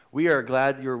We are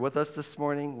glad you're with us this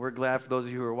morning. We're glad for those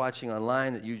of you who are watching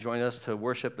online that you joined us to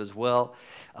worship as well.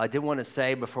 I did want to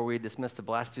say before we dismiss the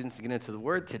Blast students to get into the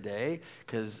Word today,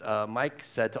 because Mike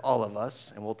said to all of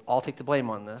us, and we'll all take the blame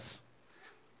on this,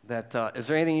 that is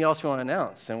there anything else you want to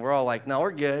announce? And we're all like, no,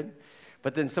 we're good.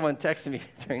 But then someone texted me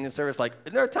during the service like,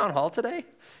 isn't there a town hall today?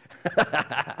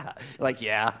 Like,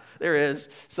 yeah, there is.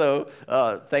 So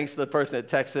thanks to the person that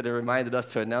texted and reminded us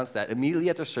to announce that. Immediately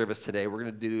after service today, we're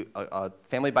going to do a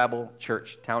Family Bible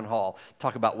Church town hall,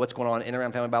 talk about what's going on in and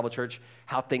around Family Bible Church,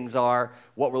 how things are,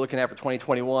 what we're looking at for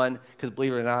 2021, because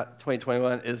believe it or not,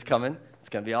 2021 is coming. It's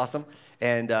going to be awesome.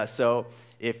 And so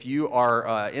if you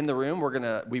are in the room,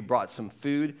 we brought some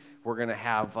food. We're going to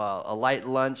have a light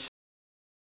lunch.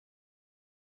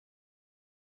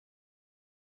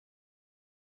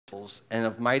 And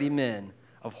of mighty men,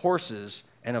 of horses,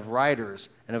 and of riders,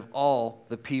 and of all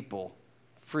the people,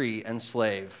 free and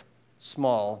slave,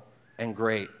 small and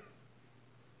great.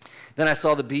 Then I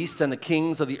saw the beasts and the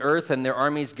kings of the earth and their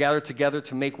armies gathered together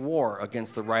to make war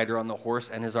against the rider on the horse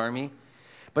and his army.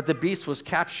 But the beast was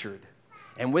captured,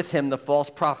 and with him the false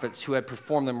prophets who had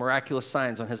performed the miraculous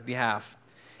signs on his behalf.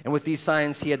 And with these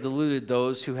signs he had deluded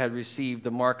those who had received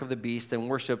the mark of the beast and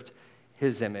worshipped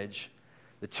his image.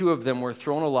 The two of them were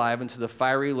thrown alive into the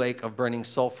fiery lake of burning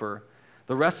sulfur.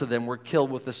 The rest of them were killed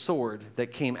with the sword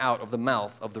that came out of the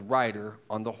mouth of the rider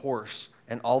on the horse,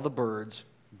 and all the birds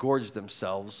gorged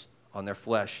themselves on their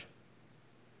flesh.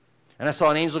 And I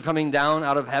saw an angel coming down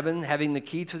out of heaven, having the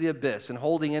key to the abyss, and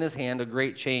holding in his hand a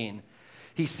great chain.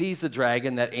 He seized the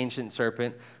dragon, that ancient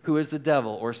serpent, who is the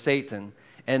devil, or Satan,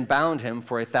 and bound him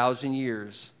for 1,000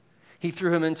 years. He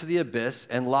threw him into the abyss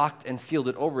and locked and sealed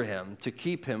it over him to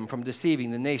keep him from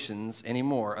deceiving the nations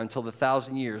anymore until the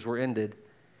 1,000 years were ended.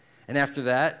 And after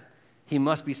that, he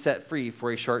must be set free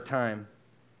for a short time.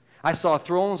 I saw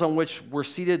thrones on which were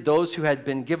seated those who had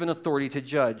been given authority to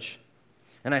judge.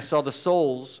 And I saw the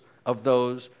souls of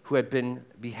those who had been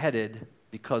beheaded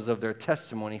because of their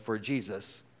testimony for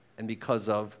Jesus and because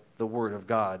of the word of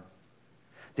God.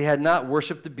 They had not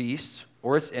worshipped the beast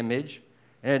or its image,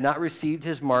 and had not received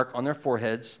his mark on their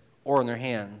foreheads or on their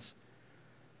hands.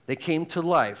 They came to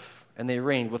life, and they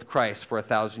reigned with Christ for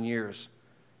 1,000 years.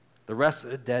 The rest of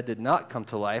the dead did not come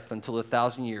to life until the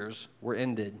 1,000 years were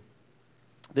ended.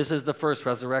 This is the first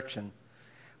resurrection.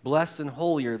 Blessed and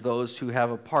holy are those who have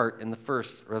a part in the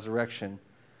first resurrection.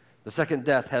 The second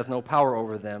death has no power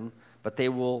over them, but they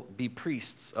will be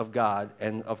priests of God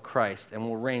and of Christ, and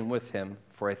will reign with him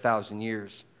for 1,000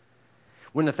 years.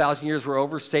 When the 1,000 years were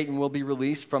over, Satan will be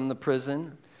released from the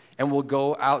prison and will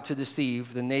go out to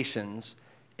deceive the nations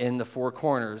in the four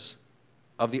corners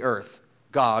of the earth,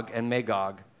 Gog and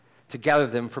Magog, to gather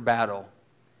them for battle.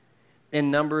 In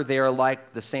number, they are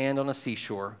like the sand on a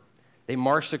seashore. They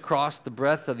marched across the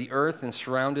breadth of the earth and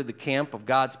surrounded the camp of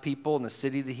God's people and the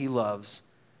city that he loves.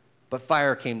 But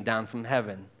fire came down from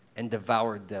heaven and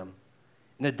devoured them.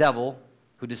 And the devil,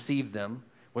 who deceived them,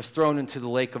 was thrown into the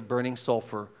lake of burning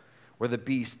sulfur, where the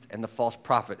beast and the false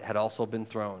prophet had also been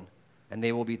thrown, and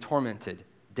they will be tormented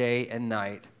day and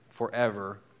night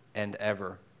forever and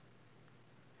ever.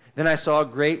 Then I saw a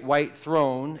great white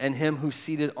throne and him who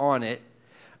seated on it.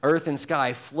 Earth and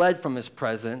sky fled from his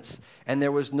presence, and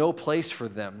there was no place for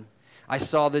them. I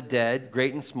saw the dead,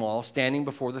 great and small, standing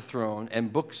before the throne,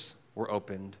 and books were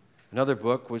opened. Another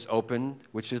book was opened,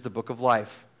 which is the book of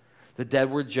life. The dead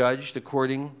were judged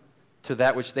according to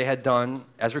that which they had done,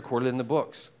 as recorded in the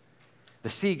books. The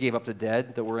sea gave up the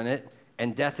dead that were in it,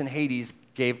 and death and Hades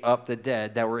gave up the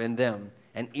dead that were in them.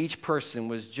 And each person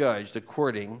was judged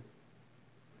according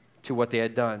to what they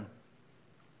had done.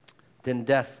 Then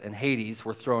death and Hades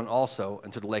were thrown also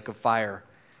into the lake of fire.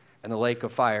 And the lake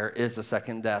of fire is the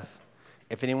second death.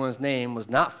 If anyone's name was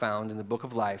not found in the book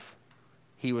of life,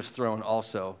 he was thrown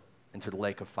also into the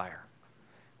lake of fire.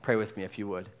 Pray with me if you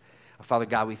would. Father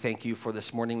God, we thank you for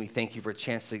this morning. We thank you for a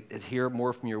chance to hear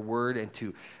more from your word and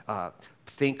to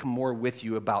think more with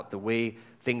you about the way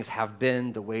things have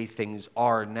been, the way things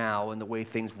are now, and the way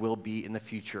things will be in the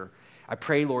future. I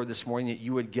pray, Lord, this morning that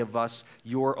you would give us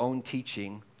your own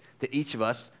teaching, that each of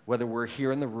us, whether we're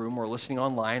here in the room or listening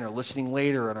online or listening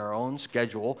later on our own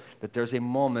schedule, that there's a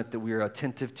moment that we are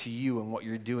attentive to you and what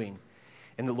you're doing.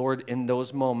 And the Lord, in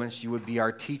those moments, you would be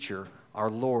our teacher, our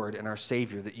Lord and our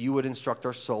Savior, that you would instruct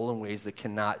our soul in ways that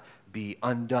cannot be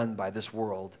undone by this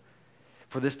world.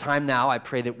 For this time now, I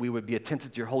pray that we would be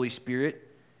attentive to your Holy Spirit.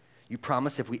 You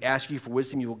promise if we ask you for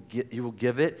wisdom, you will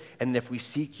give it, and if we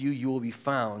seek you, you will be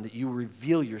found, that you will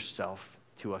reveal yourself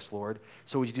to us, Lord.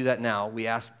 So would you do that now? We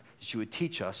ask that you would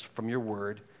teach us from your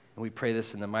word, and we pray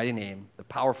this in the mighty name, the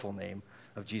powerful name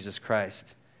of Jesus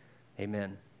Christ.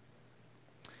 Amen.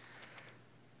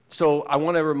 So I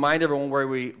want to remind everyone where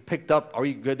we picked up. Are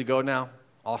you good to go now?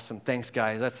 Awesome. Thanks,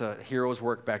 guys. That's a hero's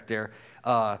work back there.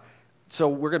 So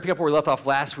we're going to pick up where we left off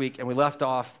last week, and we left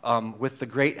off with the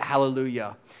great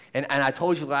hallelujah. And I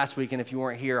told you last week, and if you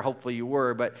weren't here, hopefully you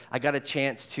were, but I got a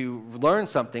chance to learn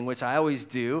something, which I always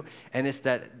do, and it's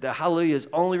that the hallelujah is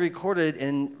only recorded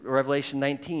in Revelation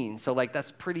 19. So,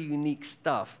 that's pretty unique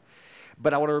stuff.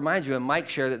 But I want to remind you, and Mike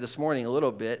shared it this morning a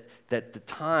little bit, that the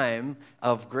time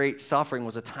of great suffering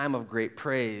was a time of great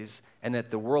praise, and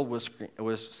that the world was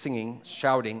singing,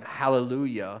 shouting,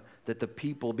 hallelujah, that the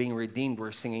people being redeemed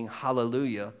were singing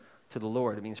hallelujah to the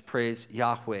Lord. It means praise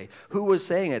Yahweh. Who was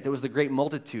saying it? There was the great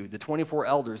multitude, the 24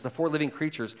 elders, the 4 living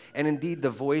creatures, and indeed the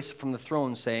voice from the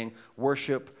throne saying,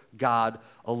 worship God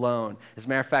alone. As a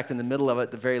matter of fact, in the middle of it,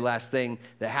 the very last thing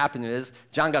that happened is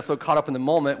John got so caught up in the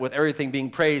moment with everything being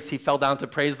praised, he fell down to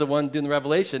praise the one doing the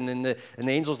revelation, and the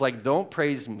angel's like, don't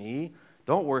praise me,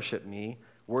 don't worship me,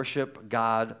 worship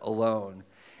God alone.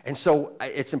 And so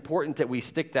it's important that we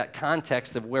stick that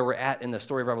context of where we're at in the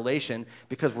story of Revelation,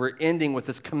 because we're ending with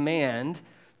this command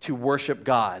to worship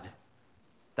God.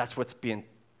 That's what's being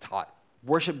taught.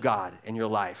 Worship God in your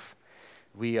life.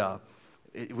 We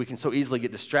can so easily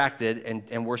get distracted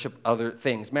and worship other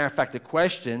things. Matter of fact, the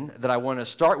question that I want to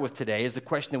start with today is the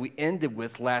question that we ended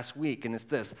with last week, and it's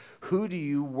this: who do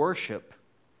you worship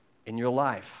in your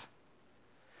life?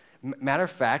 Matter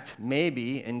of fact,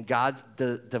 maybe in God's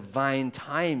divine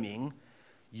timing,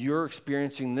 you're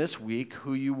experiencing this week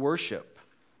who you worship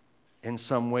in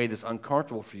some way that's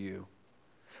uncomfortable for you.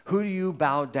 Who do you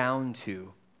bow down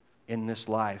to in this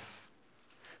life?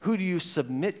 Who do you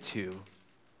submit to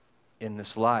in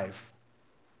this life?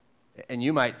 And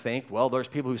you might think, well, there's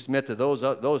people who submit to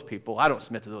those people. I don't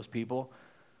submit to those people.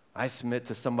 I submit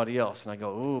to somebody else. And I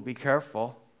go, ooh, be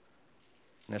careful.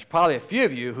 And there's probably a few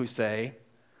of you who say,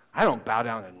 I don't bow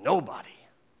down to nobody.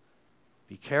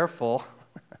 Be careful.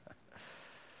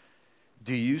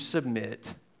 Do you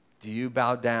submit? Do you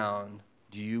bow down?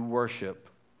 Do you worship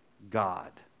God?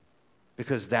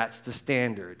 Because that's the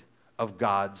standard of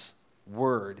God's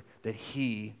word, that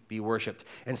he be worshiped.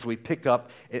 And so we pick up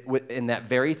in that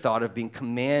very thought of being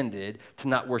commanded to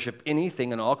not worship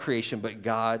anything in all creation but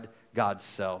God, God's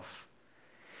self.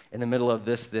 In the middle of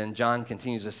this, then, John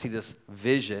continues to see this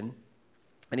vision,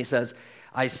 and he says,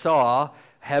 I saw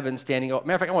heaven standing open.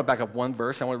 Matter of fact, I want to back up one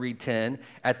verse. I want to read 10.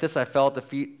 At this I fell at the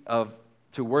feet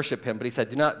to worship him, but he said,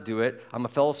 do not do it. I'm a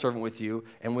fellow servant with you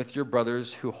and with your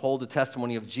brothers who hold the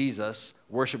testimony of Jesus.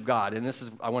 Worship God. And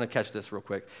I want to catch this real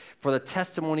quick. For the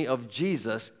testimony of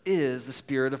Jesus is the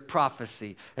spirit of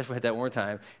prophecy. I just want to hit that one more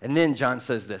time. And then John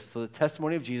says this. So the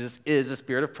testimony of Jesus is the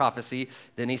spirit of prophecy.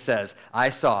 Then he says, I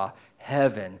saw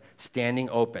heaven standing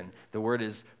open. The word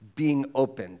is being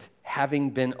opened,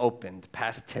 having been opened,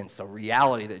 past tense, a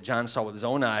reality that John saw with his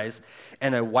own eyes,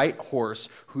 and a white horse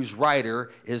whose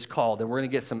rider is called. And we're going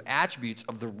to get some attributes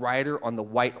of the rider on the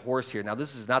white horse here. Now,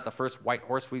 this is not the first white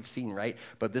horse we've seen, right?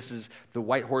 But this is the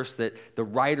white horse that the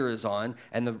rider is on,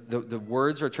 and the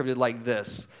words are attributed like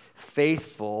this: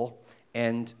 faithful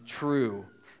and true.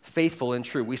 Faithful and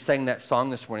true. We sang that song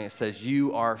this morning. It says,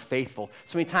 you are faithful.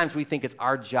 So many times we think it's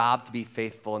our job to be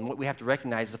faithful. And what we have to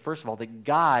recognize is, first of all, that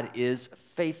God is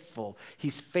faithful.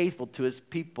 He's faithful to his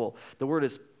people. The word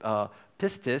is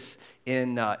pistis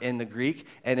in the Greek,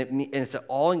 and it's an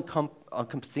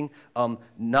all-encompassing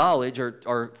knowledge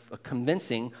or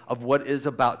convincing of what is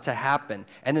about to happen.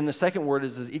 And then the second word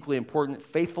is equally important: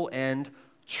 faithful and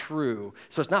true.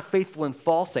 So it's not faithful in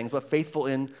false things, but faithful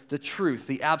in the truth,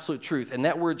 the absolute truth. And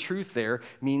that word truth there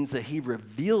means that he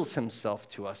reveals himself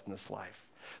to us in this life.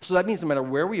 So that means no matter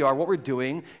where we are, what we're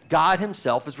doing, God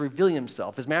himself is revealing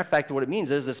himself. As a matter of fact, what it means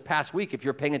is this past week, if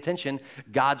you're paying attention,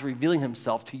 God's revealing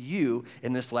himself to you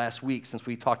in this last week, since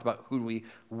we talked about who we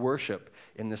worship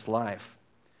in this life.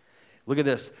 Look at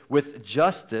this. With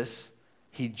justice,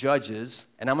 he judges,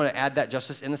 and I'm going to add that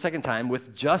justice in the second time.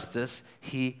 With justice,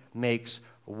 he makes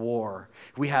war.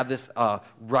 We have this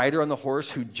rider on the horse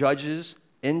who judges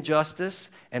injustice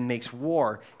and makes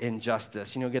war in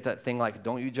justice. You know, get that thing like,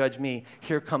 don't you judge me.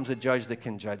 Here comes a judge that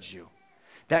can judge you.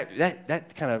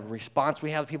 That kind of response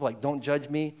we have to people like, don't judge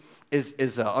me,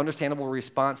 is an understandable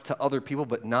response to other people,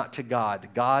 but not to God.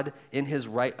 God, in his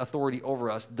right authority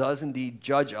over us, does indeed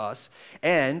judge us.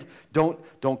 And don't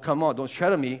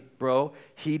tread on me, bro.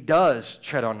 He does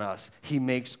tread on us. He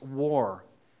makes war.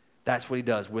 That's what he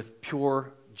does with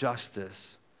pure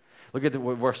justice. Look at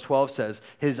what verse 12 says.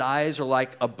 His eyes are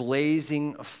like a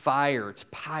blazing fire. It's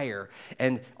pyre.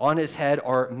 And on his head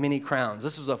are many crowns.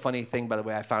 This was a funny thing, by the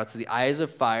way, I found. It's the eyes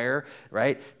of fire,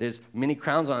 right? There's many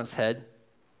crowns on his head.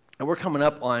 And we're coming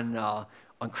up on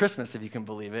on Christmas, if you can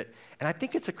believe it. And I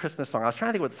think it's a Christmas song. I was trying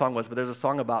to think what the song was, but there's a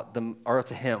song about, or it's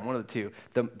a hymn, one of the two.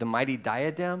 The mighty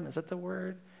diadem, is that the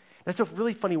word? That's a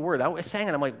really funny word. I sang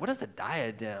it, I'm like, what is the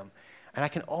diadem? And I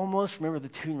can almost remember the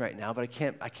tune right now, but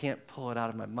I can't pull it out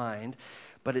of my mind.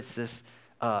 But it's this,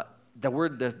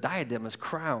 the diadem is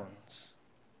crowns.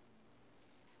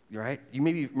 Right? You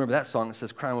maybe remember that song. It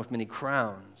says, crown with many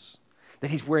crowns. That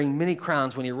he's wearing many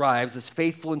crowns when he arrives, this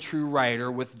faithful and true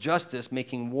rider with justice,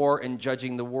 making war and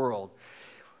judging the world.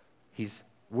 He's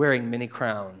wearing many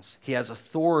crowns. He has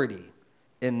authority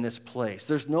in this place.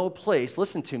 There's no place,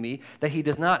 listen to me, that he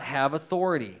does not have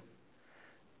authority.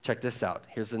 Check this out.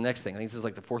 Here's the next thing. I think this is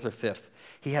like the fourth or fifth.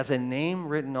 He has a name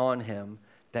written on him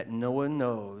that no one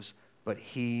knows but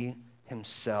he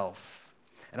himself.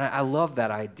 And I love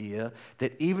that idea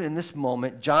that even in this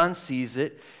moment, John sees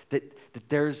it, that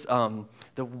there's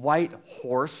the white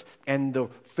horse and the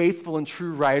faithful and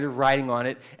true rider riding on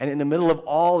it. And in the middle of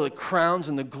all the crowns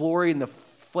and the glory and the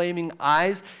flaming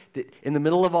eyes, that in the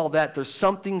middle of all that, there's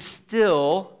something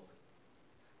still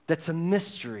that's a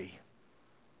mystery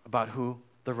about who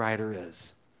the rider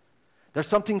is. There's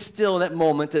something still in that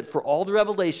moment that for all the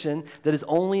revelation that is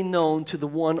only known to the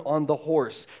one on the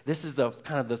horse. This is the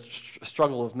kind of the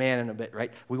struggle of man in a bit, right?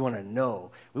 We want to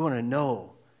know. We want to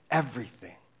know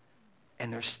everything.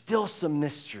 And there's still some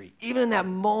mystery. Even in that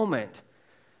moment,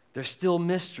 there's still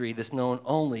mystery that's known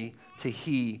only to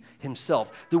he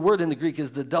himself. The word in the Greek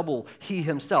is the double he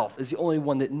himself is the only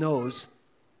one that knows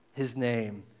his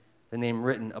name, the name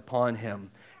written upon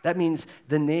him. That means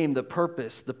the name, the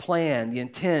purpose, the plan, the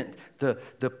intent,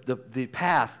 the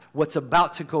path, what's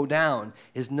about to go down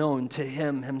is known to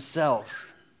him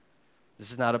himself.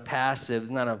 This is not a passive,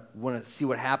 it's not a want to see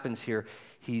what happens here.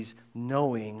 He's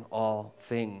knowing all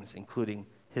things, including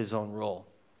his own role.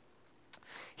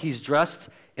 He's dressed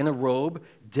in a robe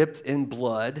dipped in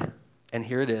blood, and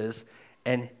here it is.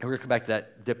 And we're going to come back to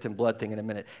that dipped in blood thing in a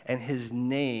minute. And his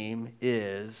name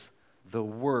is the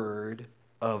Word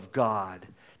of God.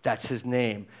 That's his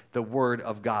name, the Word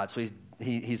of God. So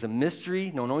he's a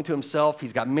mystery, known only to himself.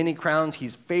 He's got many crowns.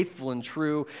 He's faithful and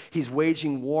true. He's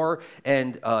waging war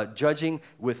and judging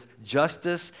with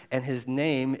justice, and his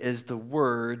name is the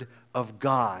Word of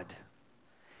God.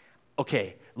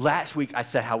 Okay, last week I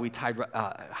said how we tied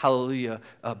hallelujah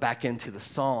back into the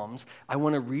Psalms. I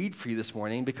want to read for you this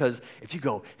morning because if you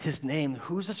go, his name,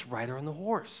 who's this rider on the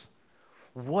horse?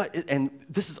 And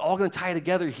this is all going to tie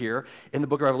together here in the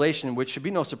book of Revelation, which should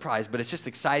be no surprise, but it's just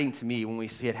exciting to me when we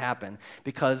see it happen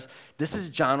because this is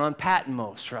John on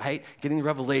Patmos, right? Getting the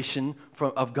revelation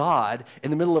of God in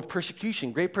the middle of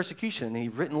persecution, great persecution. And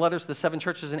he's written letters to the 7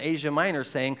 churches in Asia Minor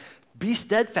saying, be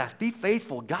steadfast, be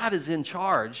faithful, God is in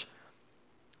charge.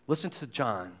 Listen to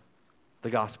John, the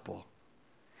gospel.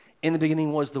 In the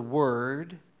beginning was the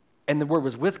Word, and the Word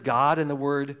was with God, and the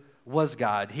Word was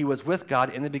God. He was with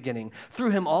God in the beginning. Through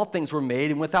him all things were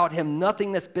made, and without him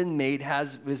nothing that's been made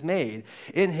was made.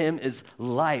 In him is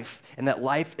life, and that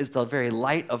life is the very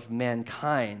light of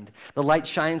mankind. The light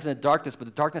shines in the darkness, but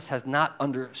the darkness has not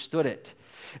understood it.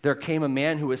 There came a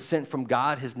man who was sent from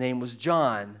God. His name was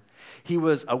John. He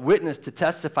was a witness to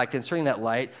testify concerning that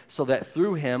light, so that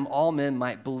through him all men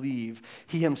might believe.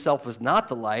 He himself was not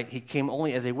the light. He came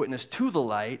only as a witness to the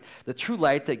light. The true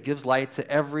light that gives light to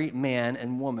every man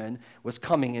and woman was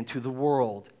coming into the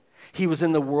world. He was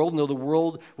in the world, and though the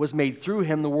world was made through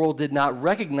him, the world did not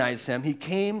recognize him. He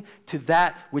came to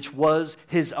that which was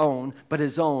his own, but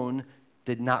his own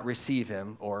did not receive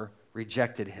him or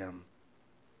rejected him.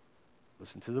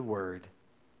 Listen to the word.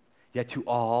 Yet to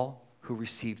all who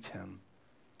received him,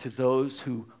 to those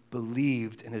who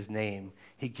believed in his name,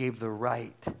 he gave the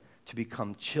right to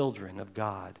become children of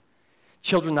God.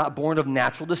 Children not born of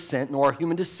natural descent, nor a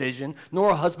human decision, nor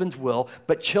a husband's will,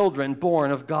 but children born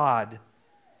of God.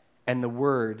 And the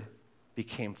Word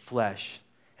became flesh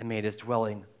and made his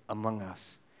dwelling among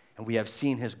us. And we have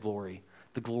seen his glory,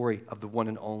 the glory of the one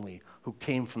and only, who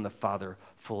came from the Father,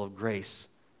 full of grace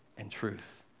and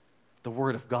truth. The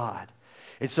Word of God.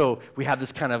 And so we have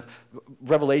this kind of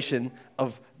revelation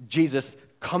of Jesus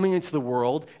coming into the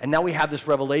world, and now we have this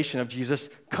revelation of Jesus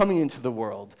coming into the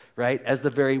world, right, as the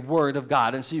very Word of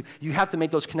God. And so you have to make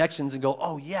those connections and go,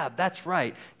 oh, yeah, that's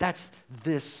right. That's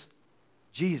this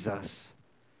Jesus.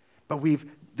 But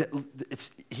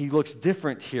he looks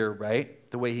different here,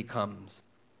 right, the way he comes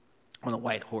on a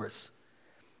white horse.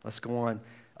 Let's go on.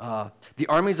 The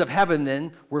armies of heaven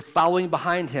then were following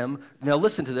behind him. Now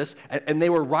listen to this. And they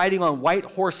were riding on white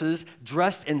horses,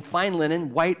 dressed in fine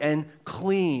linen, white and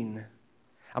clean.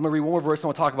 I'm going to read one more verse and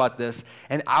we'll talk about this.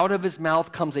 And out of his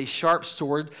mouth comes a sharp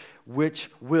sword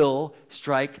which will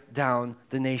strike down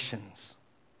the nations.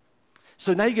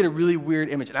 So now you get a really weird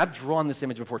image. And I've drawn this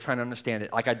image before trying to understand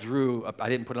it. Like I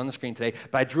didn't put it on the screen today,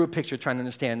 but I drew a picture trying to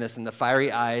understand this, and the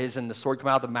fiery eyes and the sword come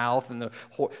out of the mouth and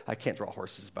I can't draw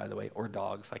horses, by the way, or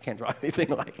dogs. I can't draw anything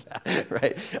like that,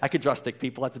 right? I could draw stick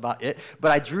people, that's about it.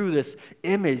 But I drew this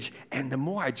image, and the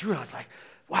more I drew it, I was like,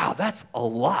 wow, that's a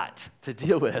lot to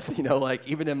deal with. Like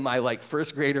even in my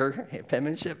first grader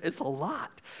penmanship, it's a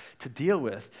lot to deal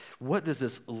with. What does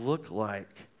this look like?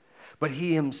 But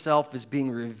he himself is being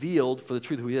revealed for the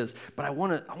truth of who he is. But I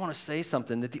want to say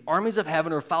something, that the armies of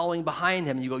heaven are following behind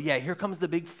him. And you go, yeah, here comes the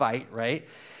big fight, right?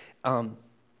 But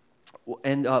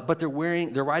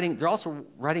they're also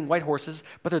riding white horses,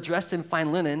 but they're dressed in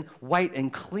fine linen, white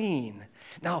and clean.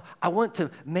 Now, I want to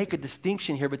make a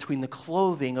distinction here between the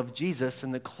clothing of Jesus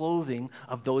and the clothing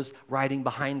of those riding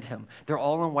behind him. They're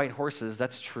all on white horses,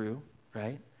 that's true,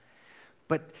 right?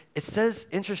 But it says,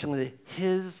 interestingly,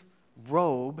 his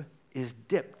robe is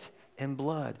dipped in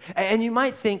blood. And you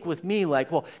might think with me,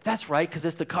 well, that's right, because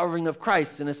it's the covering of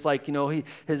Christ, and it's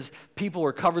his people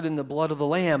are covered in the blood of the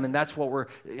Lamb, and that's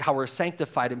how we're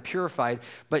sanctified and purified.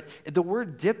 But the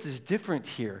word dipped is different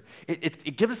here.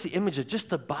 It gives us the image of just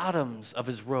the bottoms of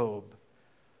his robe,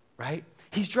 right?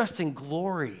 He's dressed in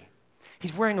glory.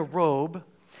 He's wearing a robe.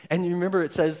 And you remember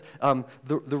it says,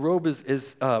 the robe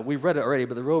is we've read it already,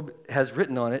 but the robe has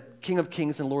written on it, King of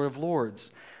Kings and Lord of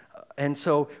Lords. And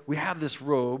so we have this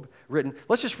robe written.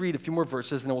 Let's just read a few more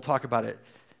verses and then we'll talk about it.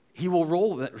 He will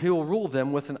rule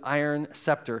them with an iron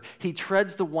scepter. He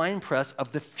treads the winepress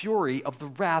of the fury of the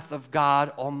wrath of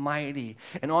God Almighty.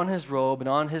 And on his robe and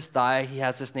on his thigh, he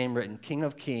has this name written, King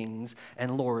of Kings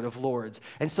and Lord of Lords.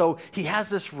 And so he has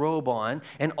this robe on,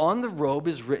 and on the robe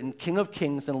is written, King of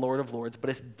Kings and Lord of Lords, but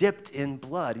it's dipped in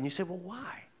blood. And you say, well,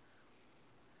 why?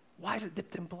 Why is it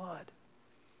dipped in blood?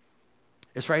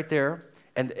 It's right there.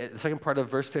 And the second part of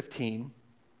verse 15,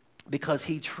 because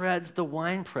he treads the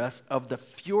winepress of the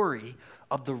fury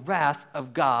of the wrath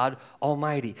of God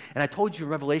Almighty. And I told you in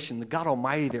Revelation, the God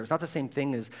Almighty there is not the same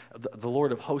thing as the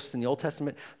Lord of hosts in the Old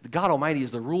Testament. The God Almighty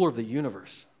is the ruler of the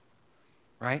universe,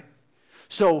 right?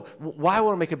 So why I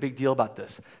want to make a big deal about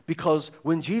this? Because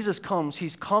when Jesus comes,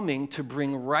 he's coming to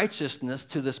bring righteousness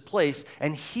to this place,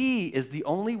 and he is the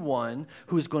only one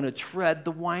who is going to tread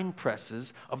the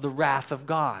winepresses of the wrath of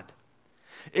God.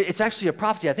 It's actually a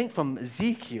prophecy, I think, from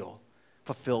Ezekiel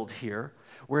fulfilled here,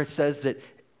 where it says that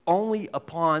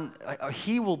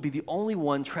he will be the only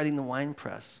one treading the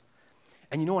winepress.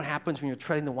 And you know what happens when you're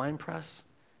treading the winepress?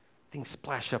 Things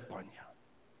splash up on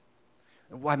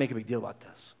you. Why make a big deal about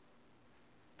this?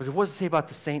 Because what does it say about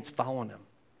the saints following him?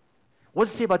 What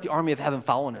does it say about the army of heaven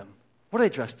following him? What are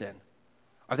they dressed in?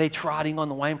 Are they trotting on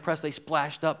the winepress? They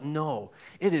splashed up? No.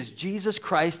 It is Jesus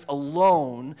Christ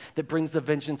alone that brings the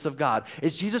vengeance of God.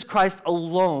 It's Jesus Christ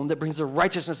alone that brings the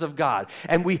righteousness of God.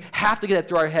 And we have to get that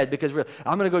through our head because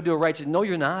I'm going to go do a righteous. No,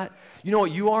 you're not. You know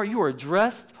what you are? You are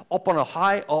dressed up on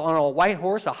a white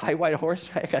horse, a high white horse,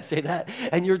 right? I gotta say that.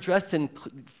 And you're dressed in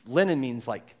linen, means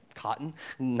like cotton,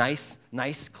 nice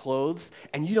clothes,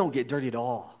 and you don't get dirty at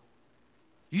all.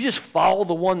 You just follow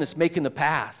the one that's making the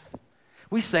path.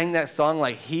 We sang that song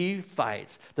like, he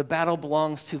fights. The battle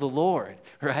belongs to the Lord,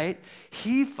 right?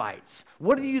 He fights.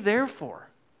 What are you there for?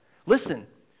 Listen,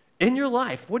 in your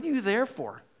life, what are you there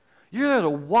for? You're there to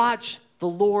watch the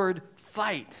Lord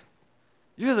fight.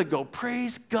 You're there to go,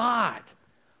 praise God.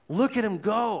 Look at him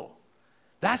go.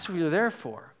 That's what you're there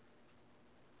for.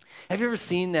 Have you ever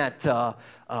seen that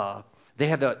they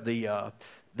have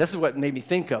this is what made me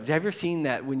think of. Have you ever seen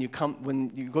that when you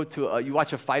go to you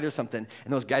watch a fight or something,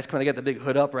 and those guys come and they got the big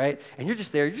hood up, right? And you're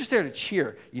just there to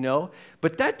cheer,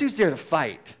 But that dude's there to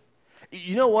fight.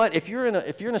 You know what? If you're in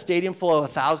a stadium full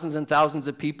of thousands and thousands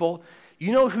of people,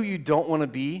 you know who you don't want to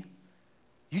be?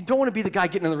 You don't want to be the guy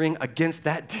getting in the ring against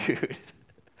that dude.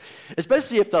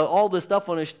 Especially if all the stuff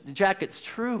on his jacket's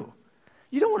true.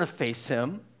 You don't want to face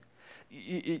him.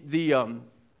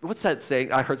 What's that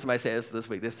saying? I heard somebody say this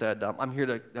week. They said, I'm here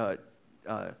to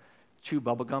chew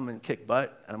bubblegum and kick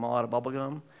butt, and I'm all out of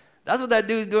bubblegum. That's what that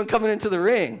dude's doing coming into the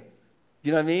ring.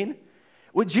 You know what I mean?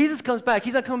 When Jesus comes back,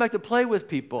 he's not coming back to play with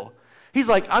people. He's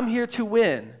like, I'm here to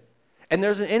win. And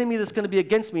there's an enemy that's going to be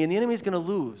against me, and the enemy's going to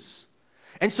lose.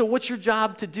 And so what's your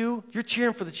job to do? You're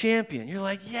cheering for the champion. You're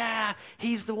like, yeah,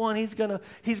 he's the one. He's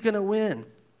gonna win.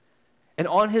 And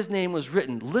on his name was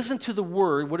written, listen to the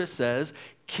word, what it says,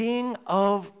 King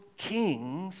of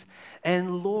Kings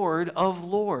and Lord of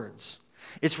Lords.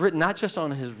 It's written not just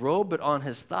on his robe, but on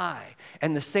his thigh.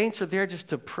 And the saints are there just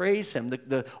to praise him.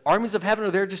 The armies of heaven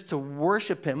are there just to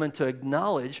worship him and to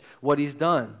acknowledge what he's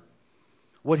done,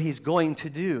 what he's going to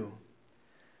do.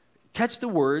 Catch the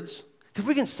words, because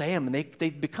we can say them and they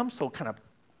become so kind of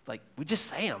Like, we just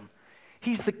say them.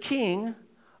 He's the King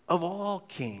of all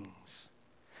kings.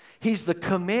 He's the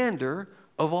commander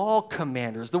of all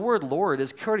commanders. The word Lord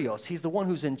is kurios. He's the one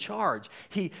who's in charge.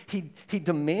 He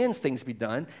demands things be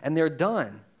done, and they're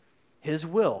done. His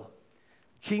will.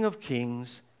 King of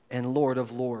kings and Lord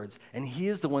of lords. And he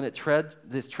is the one that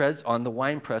treads on the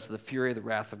winepress of the fury of the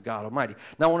wrath of God Almighty.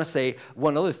 Now I want to say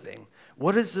one other thing.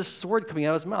 What is this sword coming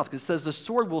out of his mouth? Because it says the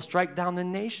sword will strike down the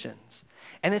nations.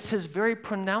 And it's his very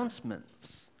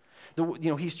pronouncements.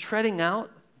 He's treading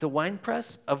out the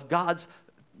winepress of God's,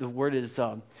 the word is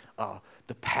the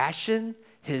passion,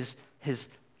 his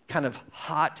kind of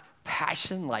hot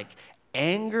passion, like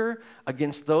anger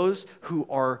against those who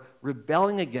are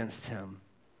rebelling against him.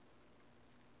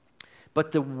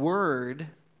 But the word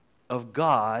of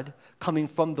God, coming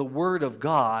from the word of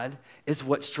God, is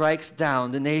what strikes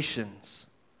down the nations.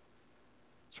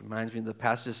 This reminds me of the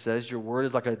passage that says, your word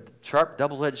is like a sharp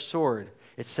double-edged sword.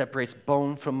 It separates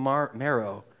bone from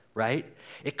marrow, right?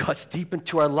 It cuts deep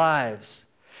into our lives.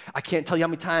 I can't tell you how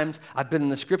many times I've been in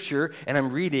the scripture and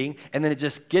I'm reading and then it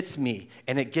just gets me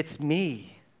and it gets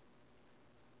me.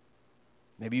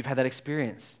 Maybe you've had that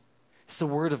experience. It's the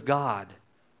word of God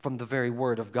from the very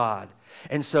word of God.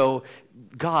 And so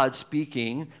God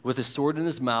speaking with a sword in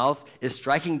his mouth is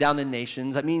striking down the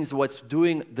nations. That means what's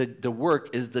doing the work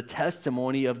is the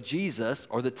testimony of Jesus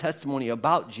or the testimony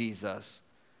about Jesus,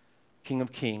 King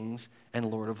of kings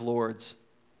and Lord of lords.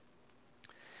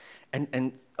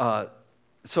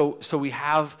 So we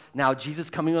have now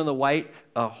Jesus coming on the white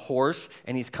horse,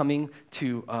 and he's coming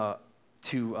to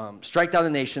strike down the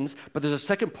nations. But there's a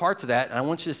second part to that, and I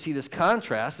want you to see this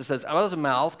contrast. It says, out of the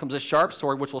mouth comes a sharp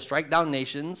sword which will strike down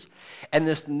nations. And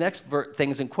this next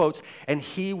thing is in quotes, and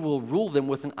he will rule them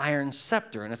with an iron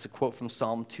scepter. And that's a quote from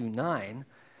Psalm 2:9.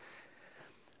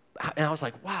 And I was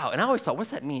like, wow. And I always thought,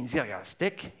 what's that mean? He's got a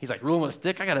stick? He's like, ruling with a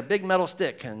stick? I got a big metal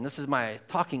stick, and this is my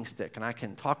talking stick, and I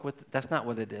can talk with it. That's not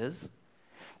what it is.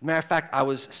 Matter of fact, I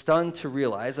was stunned to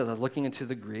realize, as I was looking into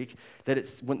the Greek, that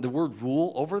it's when the word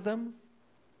rule over them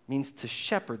means to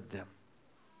shepherd them.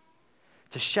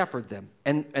 To shepherd them.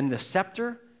 And the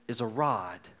scepter is a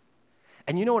rod.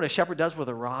 And you know what a shepherd does with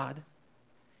a rod?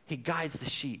 He guides the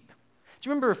sheep. Do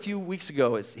you remember a few weeks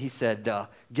ago he said,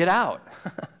 get out.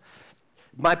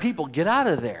 My people, get out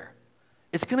of there.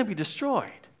 It's going to be destroyed.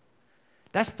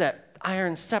 That's that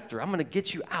iron scepter. I'm going to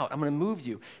get you out. I'm going to move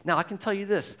you. Now, I can tell you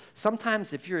this.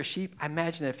 Sometimes if you're a sheep, I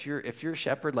imagine if you're a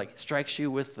shepherd, like strikes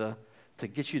you to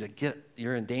get you to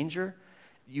you're in danger,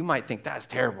 you might think, that's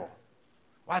terrible.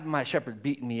 Why is my shepherd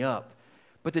beating me up?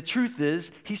 But the truth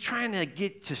is, he's trying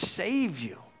to save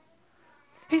you.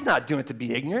 He's not doing it to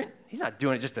be ignorant. He's not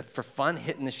doing it just for fun,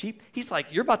 hitting the sheep. He's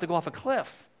like, you're about to go off a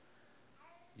cliff.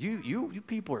 You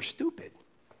people are stupid.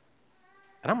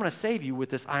 And I'm going to save you with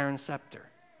this iron scepter.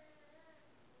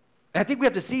 And I think we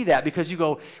have to see that because you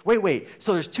go, wait.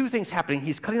 So there's two things happening.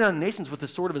 He's cutting down nations with the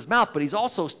sword of his mouth, but he's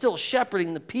also still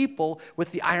shepherding the people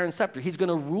with the iron scepter. He's going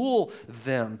to rule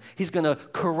them. He's going to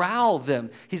corral them.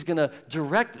 He's going to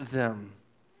direct them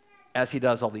as he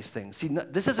does all these things. See,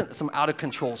 this isn't some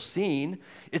out-of-control scene.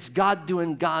 It's God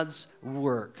doing God's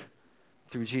work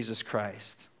through Jesus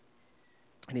Christ.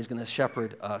 And he's going to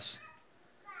shepherd us.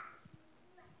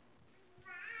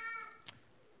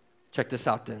 Check this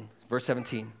out then. Verse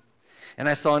 17. And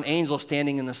I saw an angel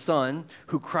standing in the sun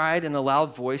who cried in a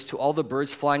loud voice to all the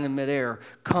birds flying in midair,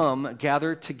 come,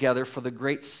 gather together for the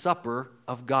great supper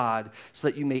of God, so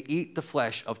that you may eat the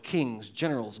flesh of kings,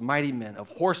 generals, mighty men, of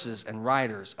horses and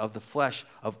riders, of the flesh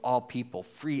of all people,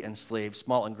 free and slave,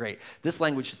 small and great. This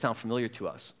language should sound familiar to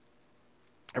us.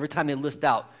 Every time they list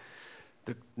out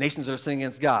the nations that are sinning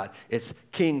against God, it's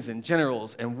kings and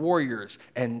generals and warriors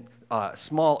and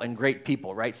small and great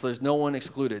people, right? So there's no one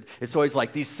excluded. It's always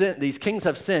like these kings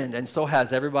have sinned, and so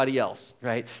has everybody else,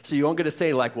 right? So you don't get to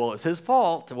say like, well, it's his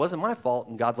fault. It wasn't my fault.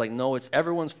 And God's like, no, it's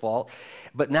everyone's fault.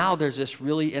 But now there's this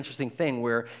really interesting thing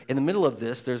where in the middle of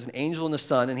this, there's an angel in the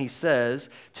sun, and he says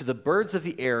to the birds of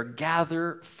the air,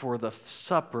 gather for the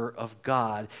supper of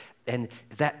God. And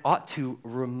that ought to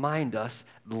remind us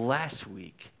last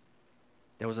week,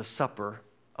 there was a supper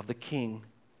of the king.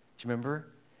 Do you remember?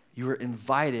 You were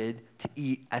invited to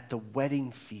eat at the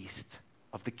wedding feast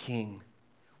of the king.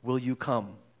 Will you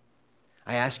come?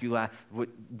 I ask you,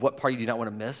 what part do you not want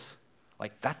to miss?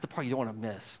 Like, that's the part you don't want to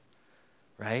miss,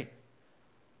 right?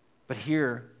 But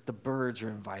here, the birds are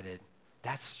invited.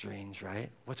 That's strange, right?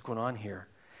 What's going on here?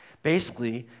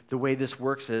 Basically, the way this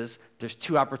works is there's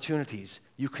two opportunities.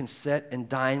 You can sit and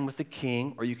dine with the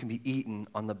king, or you can be eaten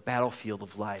on the battlefield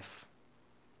of life.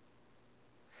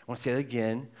 want to say that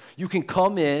again. You can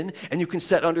come in and you can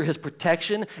sit under his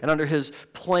protection and under his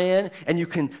plan, and you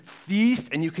can feast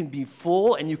and you can be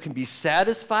full and you can be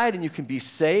satisfied and you can be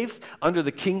safe under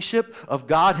the kingship of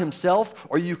God himself,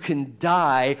 or you can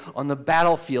die on the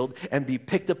battlefield and be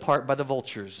picked apart by the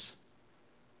vultures.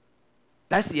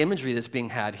 That's the imagery that's being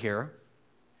had here.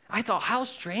 I thought, how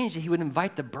strange that he would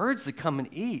invite the birds to come and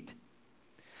eat.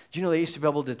 Do you know they used to be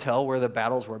able to tell where the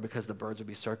battles were because the birds would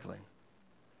be circling?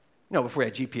 Before we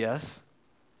had GPS,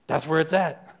 that's where it's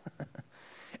at.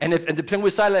 and depending on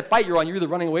which side of that fight you're on, you're either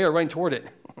running away or running toward it,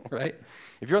 right?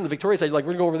 If you're on the victorious side, you're like,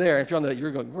 we're going to go over there. And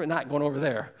if we're not going over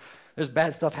there. There's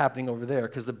bad stuff happening over there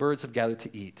because the birds have gathered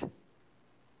to eat.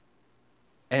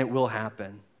 And it will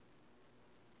happen.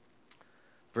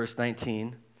 Verse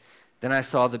 19. Then I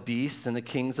saw the beasts and the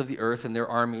kings of the earth and their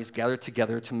armies gathered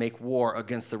together to make war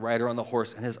against the rider on the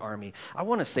horse and his army. I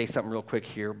want to say something real quick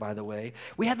here, by the way.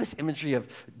 We have this imagery of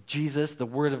Jesus, the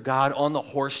Word of God, on the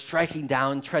horse, striking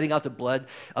down, treading out the blood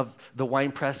of the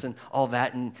winepress and all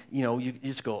that. And, you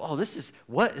just go,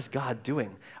 what is God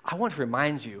doing? I want to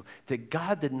remind you that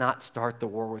God did not start the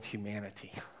war with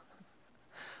humanity.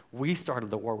 We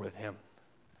started the war with him.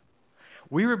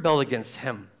 We rebelled against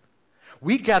him.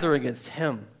 We gather against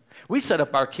him. We set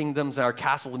up our kingdoms and our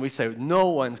castles, and we say, no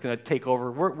one's going to take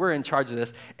over. We're in charge of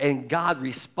this. And God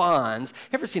responds.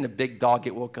 Ever seen a big dog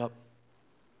get woke up?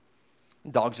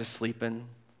 The dog's just sleeping.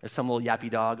 There's some little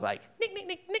yappy dog like, nick, nick,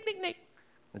 nick, nick, nick, nick.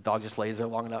 The dog just lays there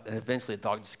long enough, and eventually the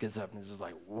dog just gets up and is just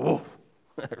like, whoa,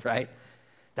 right?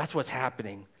 That's what's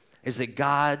happening, is that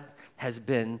God has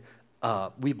been,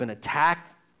 we've been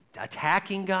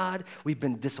attacking God, we've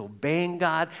been disobeying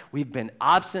God, we've been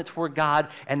obstinate toward God,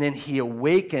 and then he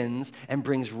awakens and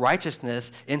brings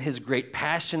righteousness in his great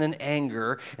passion and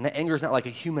anger. And the anger is not like a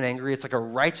human anger, it's like a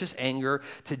righteous anger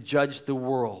to judge the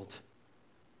world.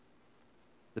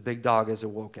 The big dog is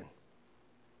awoken.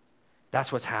 That's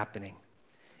what's happening.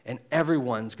 And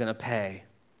everyone's going to pay.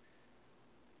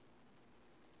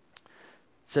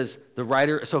 Says the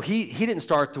writer, so he didn't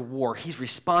start the war. He's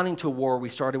responding to a war. We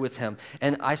started with him.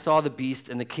 And I saw the beast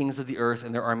and the kings of the earth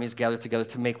and their armies gathered together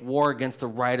to make war against the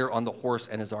rider on the horse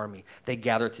and his army. They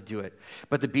gathered to do it.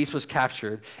 But the beast was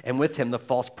captured, and with him the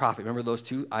false prophet. Remember those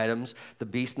two items? The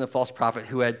beast and the false prophet,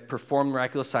 who had performed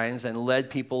miraculous signs and led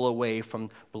people away from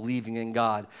believing in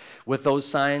God. With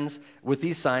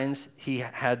these signs, he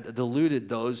had deluded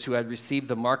those who had received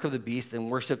the mark of the beast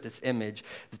and worshipped its image.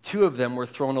 The two of them were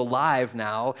thrown alive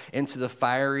now into the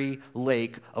fiery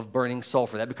lake of burning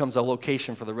sulfur. That becomes a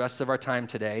location for the rest of our time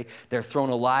today. They're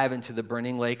thrown alive into the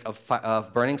burning lake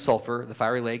of burning sulfur, the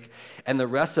fiery lake, and the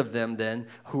rest of them then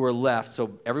who are left,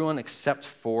 so everyone except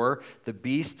for the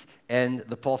beast and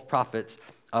the false prophet,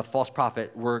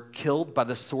 were killed by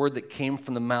the sword that came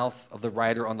from the mouth of the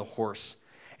rider on the horse.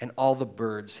 And all the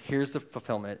birds, here's the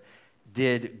fulfillment,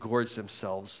 did gorge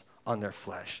themselves on their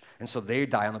flesh. And so they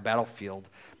die on the battlefield.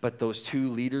 But those two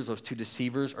leaders, those two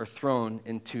deceivers, are thrown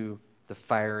into the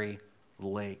fiery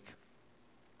lake.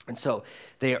 And so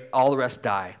all the rest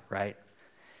die, right?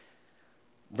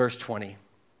 Verse 20.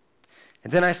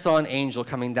 And then I saw an angel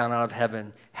coming down out of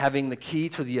heaven, having the key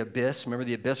to the abyss. Remember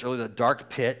the abyss earlier, the dark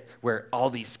pit where all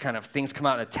these kind of things come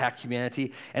out and attack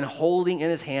humanity, and holding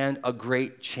in his hand a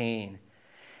great chain.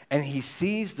 And he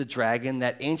seized the dragon,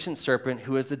 that ancient serpent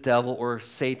who is the devil or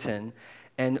Satan,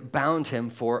 and bound him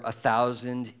for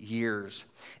 1,000 years.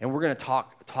 And we're going to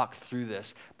talk through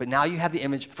this. But now you have the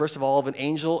image, first of all, of an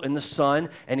angel in the sun,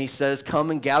 and he says,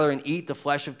 come and gather and eat the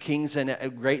flesh of kings and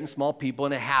great and small people,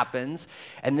 and it happens.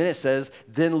 And then it says,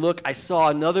 then look, I saw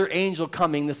another angel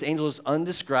coming. This angel is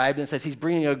undescribed, and it says he's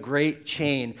bringing a great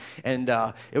chain. And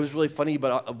it was really funny,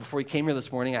 but before we came here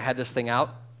this morning, I had this thing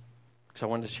out, because I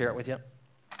wanted to share it with you.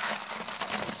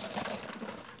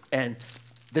 And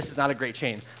this is not a great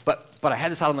chain, but I had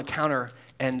this out on the counter,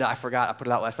 and I forgot. I put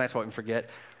it out last night so I wouldn't forget.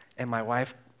 And my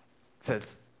wife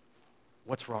says,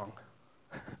 what's wrong?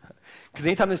 Because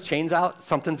anytime this chain's out,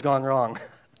 something's gone wrong.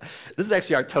 This is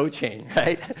actually our tow chain,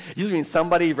 right? Usually means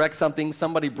somebody wrecked something,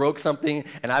 somebody broke something,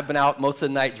 and I've been out most of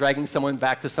the night dragging someone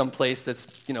back to some place that's,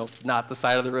 not the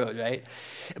side of the road, right?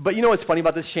 But you know what's funny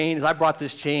about this chain is I brought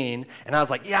this chain, and I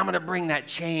was like, I'm going to bring that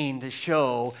chain to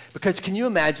show, because can you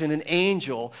imagine an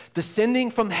angel descending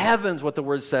from heavens, what the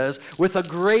word says, with a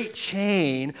great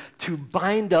chain to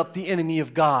bind up the enemy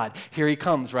of God? Here he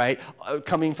comes, right?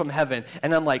 Coming from heaven.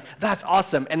 And I'm like, that's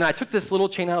awesome. And I took this little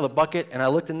chain out of the bucket, and I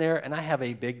looked in there, and I have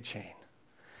a big chain.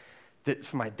 That's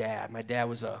for my dad. My dad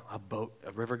was a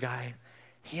river guy.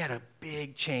 He had a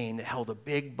big chain that held a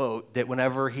big boat that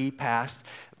whenever he passed,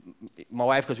 my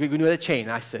wife goes, we knew that chain.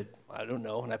 And I said, I don't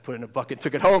know. And I put it in a bucket and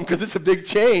took it home because it's a big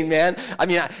chain, man. I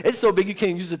mean, it's so big you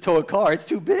can't use it to tow a car. It's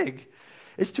too big.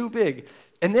 It's too big.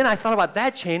 And then I thought about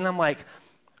that chain, and I'm like,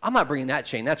 I'm not bringing that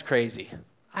chain. That's crazy.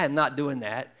 I am not doing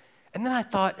that. And then I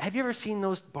thought, have you ever seen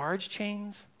those barge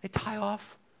chains they tie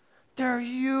off? They're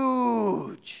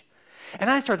huge. And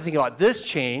I started thinking about this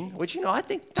chain, which, I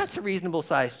think that's a reasonable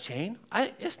sized chain.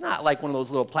 It's not like one of those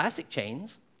little plastic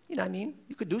chains. You know what I mean?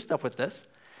 You could do stuff with this.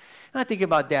 And I think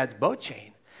about Dad's boat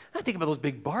chain. And I think about those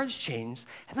big barge chains.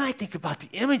 And then I think about the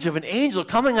image of an angel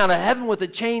coming out of heaven with a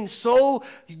chain so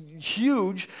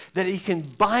huge that he can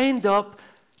bind up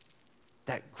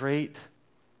that great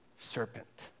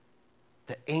serpent,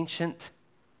 the ancient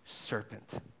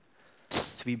serpent,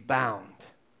 to be bound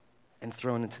and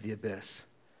thrown into the abyss.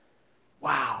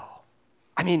 Wow.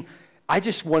 I mean, I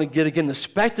just want to get again the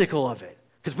spectacle of it.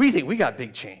 Because we think we got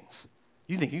big chains.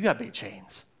 You think you got big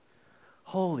chains.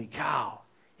 Holy cow.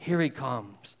 Here he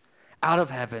comes out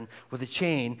of heaven with a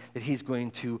chain that he's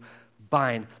going to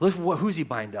bind. Look, who's he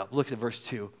bind up? Look at verse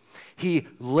 2. He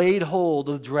laid hold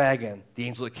of the dragon, the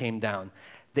angel that came down.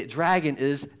 The dragon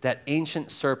is that ancient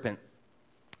serpent.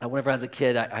 Whenever I was a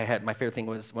kid, one of my favorite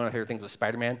things was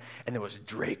Spider-Man, and there was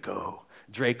Draco.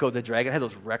 Draco the dragon. I had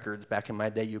those records back in my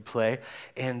day you'd play.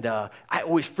 And it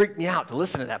always freaked me out to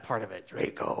listen to that part of it.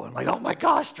 Draco. I'm like, oh my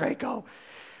gosh, Draco.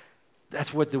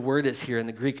 That's what the word is here in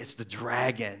the Greek. It's the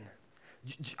dragon.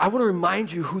 I want to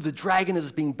remind you who the dragon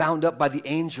is being bound up by the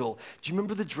angel. Do you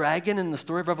remember the dragon in the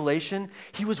story of Revelation?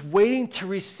 He was waiting to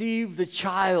receive the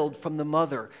child from the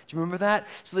mother. Do you remember that?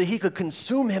 So that he could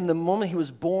consume him the moment he was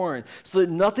born. So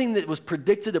that nothing that was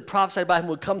predicted or prophesied by him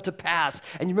would come to pass.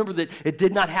 And you remember that it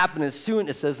did not happen as soon,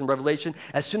 it says in Revelation,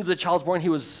 as soon as the child was born, he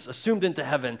was assumed into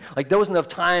heaven. Like there wasn't enough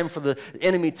time for the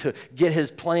enemy to get his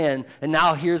plan. And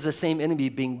now here's the same enemy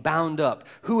being bound up.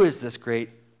 Who is this great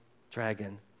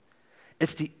dragon?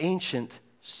 It's the ancient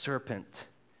serpent.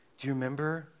 Do you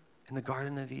remember in the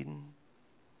Garden of Eden?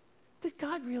 Did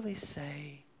God really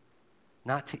say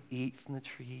not to eat from the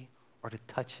tree or to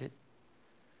touch it?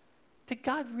 Did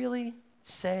God really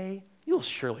say, you'll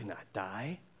surely not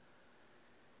die?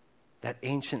 That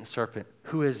ancient serpent,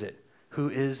 who is it? Who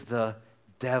is the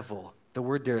devil? The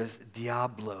word there is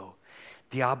diablo.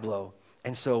 Diablo.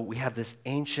 And so we have this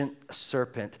ancient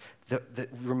serpent that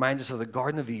reminds us of the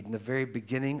Garden of Eden, the very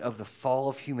beginning of the fall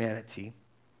of humanity.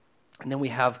 And then we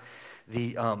have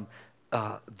the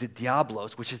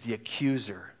Diablos, which is the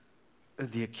accuser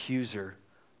of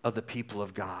the people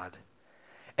of God.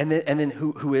 And then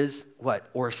who is what?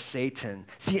 Or Satan.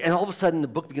 See, and all of a sudden the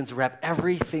book begins to wrap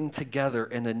everything together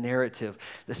in a narrative.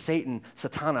 The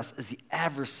Satanas, is the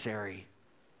adversary,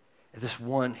 this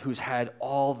one who's had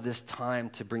all this time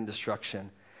to bring destruction.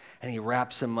 And he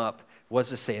wraps him up. What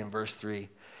does it say in verse 3?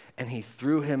 And he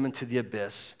threw him into the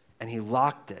abyss, and he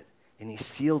locked it, and he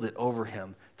sealed it over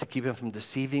him to keep him from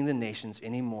deceiving the nations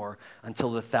anymore until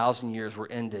the 1,000 years were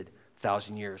ended.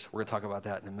 1,000 years. We're going to talk about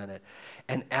that in a minute.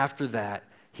 And after that,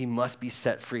 he must be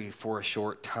set free for a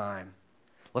short time.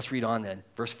 Let's read on then.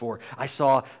 Verse 4. I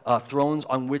saw thrones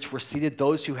on which were seated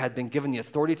those who had been given the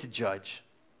authority to judge.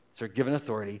 So they're given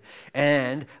authority.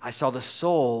 And I saw the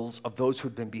souls of those who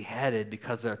had been beheaded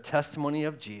because of their testimony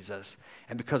of Jesus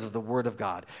and because of the word of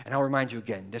God. And I'll remind you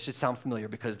again, this should sound familiar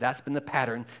because that's been the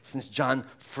pattern since John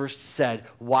first said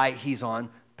why he's on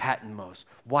Patmos.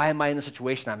 Why am I in the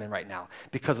situation I'm in right now?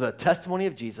 Because of the testimony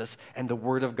of Jesus and the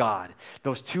word of God.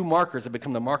 Those two markers have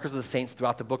become the markers of the saints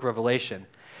throughout the book of Revelation.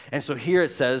 And so here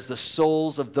it says the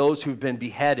souls of those who've been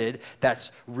beheaded,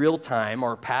 that's real time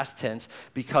or past tense,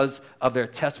 because of their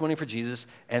testimony for Jesus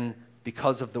and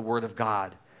because of the word of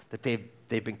God, that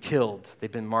they've been killed,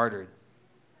 they've been martyred.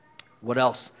 What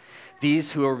else?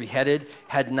 These who were beheaded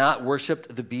had not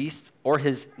worshipped the beast,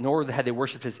 nor had they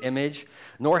worshipped his image,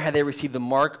 nor had they received the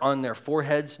mark on their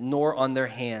foreheads, nor on their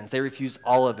hands. They refused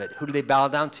all of it. Who did they bow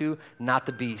down to? Not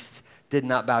the beast. Did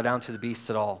not bow down to the beast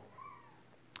at all.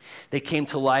 They came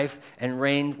to life and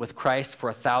reigned with Christ for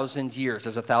 1,000 years.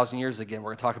 There's 1,000 years again.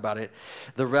 We're going to talk about it.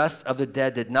 The rest of the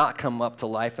dead did not come up to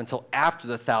life until after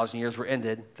the 1,000 years were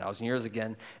ended. 1,000 years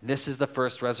again. This is the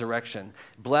first resurrection.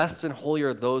 Blessed and holy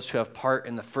are those who have part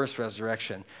in the first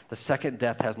resurrection. The second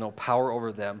death has no power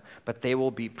over them, but they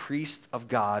will be priests of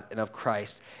God and of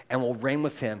Christ and will reign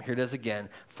with him, here it is again,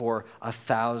 for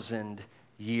 1,000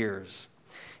 years.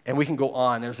 And we can go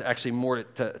on. There's actually more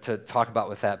to talk about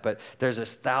with that. But there's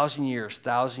this 1,000 years.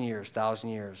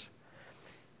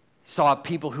 Saw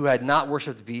people who had not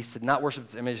worshipped the beast, had not worshipped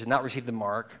its image, had not received the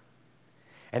mark.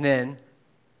 And then,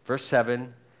 verse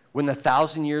 7, when the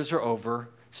 1,000 years are over,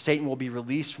 Satan will be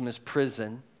released from his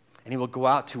prison, and he will go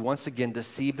out to once again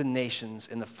deceive the nations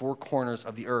in the four corners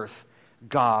of the earth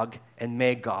Gog and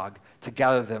Magog to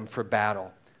gather them for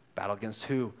battle. Battle against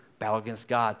who? Battle against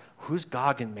God. Who's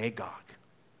Gog and Magog?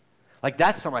 Like,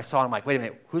 that's something I saw, and I'm like, wait a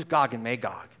minute, who's Gog and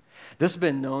Magog? This has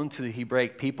been known to the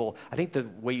Hebraic people. I think the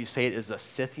way you say it is the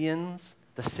Scythians.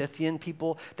 The Scythian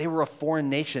people, they were a foreign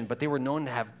nation, but they were known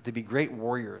to be great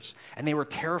warriors, and they were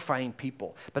terrifying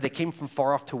people. But they came from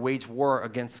far off to wage war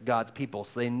against God's people,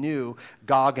 so they knew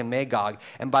Gog and Magog.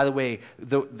 And by the way,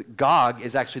 the Gog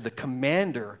is actually the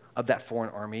commander of that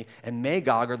foreign army, and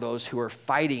Magog are those who are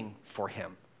fighting for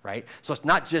him, right? So it's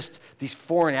not just these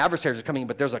foreign adversaries are coming,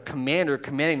 but there's a commander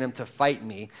commanding them to fight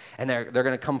me, and they're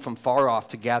going to come from far off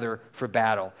to gather for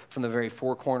battle from the very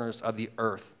four corners of the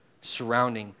earth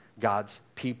surrounding God's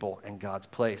people and God's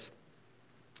place.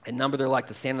 In number, they're like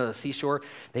the sand of the seashore.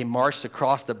 They marched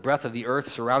across the breadth of the earth,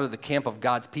 surrounded the camp of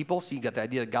God's people. So you got the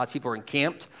idea that God's people are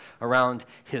encamped around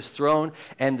his throne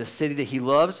and the city that he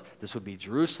loves. This would be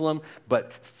Jerusalem.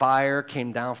 But fire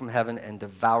came down from heaven and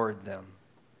devoured them.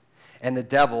 And the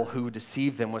devil who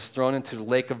deceived them was thrown into the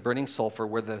lake of burning sulfur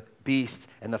where the beast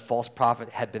and the false prophet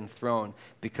had been thrown,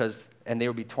 and they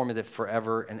would be tormented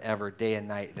forever and ever, day and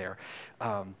night there.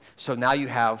 So now you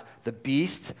have the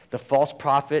beast, the false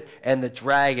prophet, and the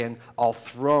dragon all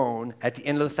thrown at the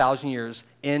end of the 1,000 years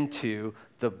into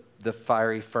the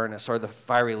fiery furnace, or the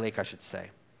fiery lake, I should say.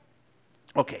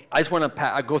 Okay, I just want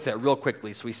to go through that real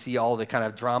quickly so we see all the kind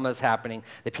of dramas happening,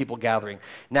 the people gathering.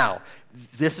 Now,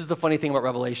 this is the funny thing about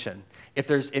Revelation. If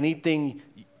there's anything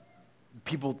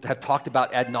people have talked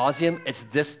about ad nauseum, it's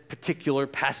this particular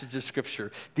passage of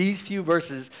Scripture. These few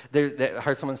verses, I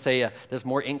heard someone say there's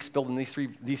more ink spilled in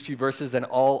these few verses than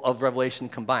all of Revelation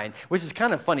combined, which is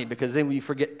kind of funny because then we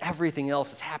forget everything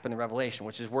else that's happened in Revelation,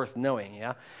 which is worth knowing,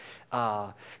 yeah?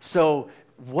 So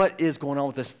what is going on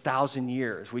with this 1,000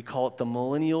 years? We call it the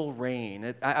millennial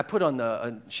reign. I put on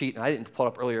the sheet, and I didn't pull it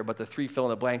up earlier, but the three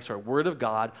fill-in-the-blanks are Word of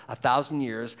God, 1,000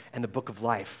 years, and the Book of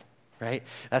Life, right?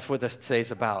 That's what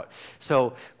today's about.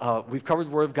 So we've covered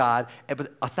the Word of God,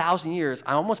 but 1,000 years,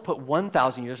 I almost put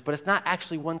 1,000 years, but it's not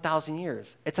actually 1,000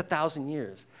 years. It's 1,000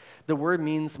 years. The word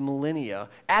means millennia.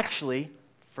 Actually,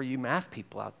 for you math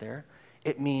people out there,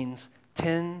 it means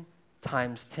 10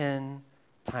 times 10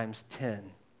 times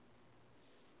 10.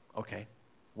 Okay,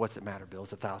 what's it matter, Bill?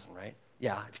 It's 1,000, right?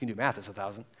 Yeah, if you can do math, it's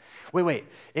 1,000. Wait.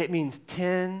 It means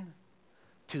 10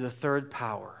 to the third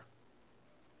power.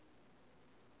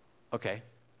 Okay.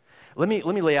 Let me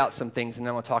lay out some things, and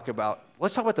then let's talk about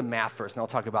the math first, and I'll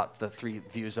talk about the three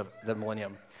views of the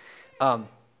millennium.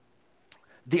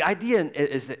 The idea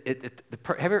is that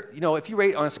if you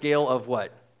rate on a scale of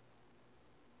what?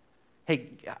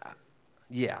 Hey,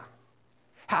 yeah.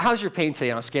 How's your pain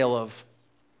today on a scale of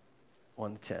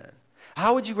 1 to 10?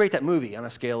 How would you rate that movie on a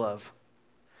scale of?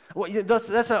 Well,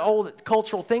 that's an old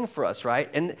cultural thing for us, right?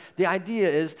 And the idea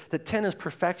is that 10 is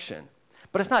perfection.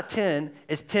 But it's not 10,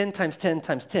 it's 10 times 10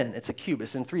 times 10. It's a cube,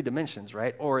 it's in 3 dimensions,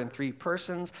 right? Or in 3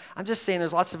 persons. I'm just saying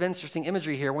there's lots of interesting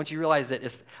imagery here once you realize that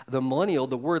it's the millennial,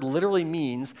 the word literally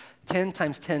means 10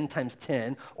 times 10 times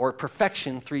 10, or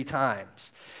perfection 3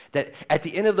 times. That at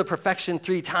the end of the perfection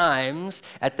 3 times,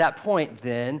 at that point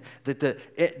then, that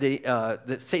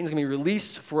Satan's going to be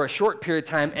released for a short period of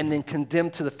time and then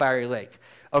condemned to the fiery lake.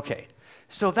 Okay,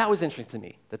 so that was interesting to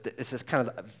me, that it's this kind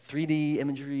of 3D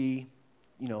imagery,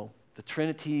 the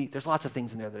Trinity. There's lots of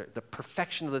things in there. The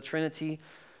perfection of the Trinity.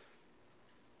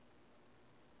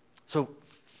 So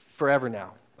forever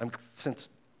now, since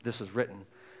this was written,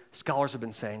 scholars have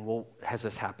been saying, well, has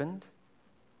this happened?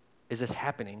 Is this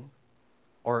happening?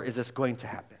 Or is this going to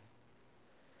happen?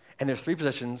 And there's 3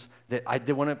 positions that I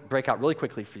did want to break out really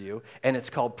quickly for you, and it's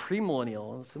called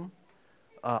premillennialism,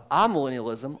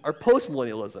 amillennialism, or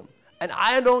postmillennialism. And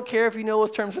I don't care if you know those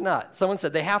terms or not. Someone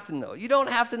said they have to know. You don't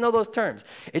have to know those terms.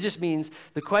 It just means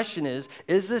the question is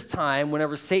this time,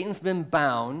 whenever Satan's been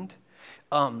bound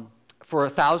for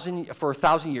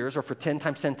 1,000 years, or for 10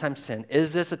 times 10 times 10,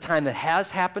 is this a time that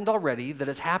has happened already, that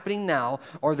is happening now,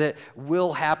 or that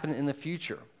will happen in the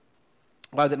future?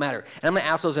 Why would that matter? And I'm going to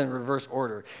ask those in reverse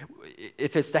order.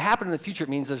 If it's to happen in the future, it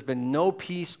means there's been no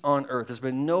peace on earth. There's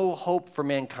been no hope for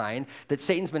mankind, that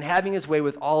Satan's been having his way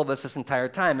with all of us this entire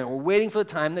time. And we're waiting for the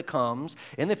time that comes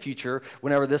in the future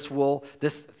whenever this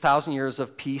 1,000 years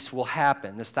of peace will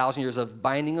happen. This 1,000 years of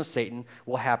binding of Satan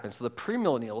will happen. So the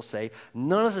premillennials say,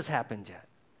 none of this has happened yet.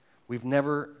 We've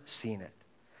never seen it.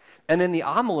 And then the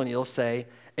amillennials say,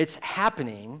 it's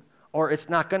happening, or it's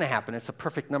not going to happen. It's a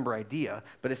perfect number idea,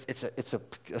 but it's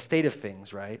a state of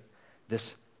things, right?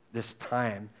 This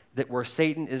time that where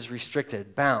Satan is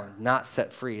restricted, bound, not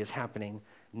set free, is happening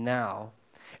now.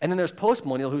 And then there's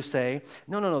postmillennial who say,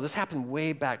 no, this happened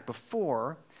way back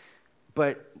before,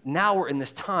 But now we're in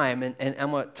this time,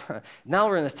 now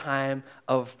we're in this time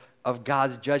of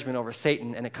God's judgment over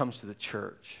Satan, and it comes to the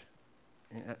church.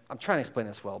 I'm trying to explain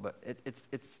this well, but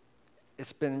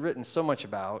it's been written so much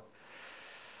about.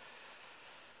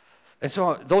 And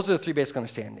so those are the three basic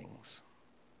understandings.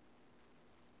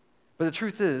 But the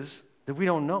truth is that we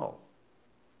don't know.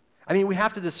 I mean, we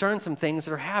have to discern some things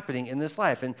that are happening in this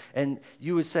life. And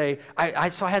you would say,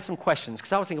 so I had some questions,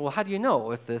 because I was thinking, well, how do you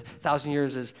know if the 1,000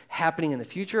 years is happening in the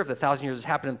future, if the 1,000 years is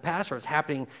happening in the past, or it's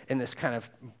happening in this kind of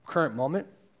current moment?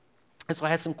 And so I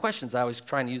had some questions I was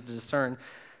trying to use to discern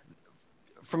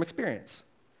from experience.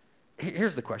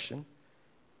 Here's the question.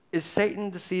 Is Satan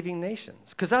deceiving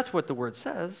nations? Because that's what the word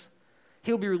says.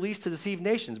 He'll be released to deceive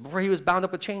nations. Before he was bound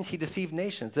up with chains, he deceived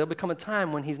nations. There'll become a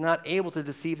time when he's not able to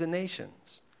deceive the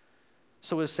nations.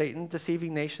 So is Satan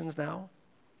deceiving nations now?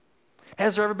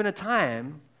 Has there ever been a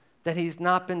time that he's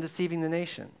not been deceiving the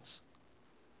nations?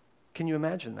 Can you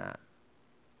imagine that?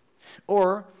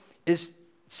 Or is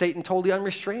Satan totally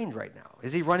unrestrained right now?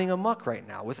 Is he running amok right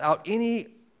now without any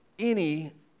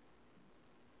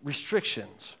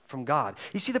restrictions from God?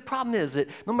 You see, the problem is that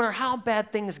no matter how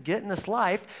bad things get in this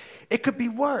life, it could be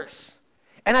worse.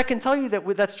 And I can tell you that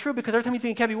that's true, because every time you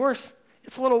think it can be worse,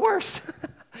 it's a little worse.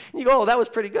 You go, oh, that was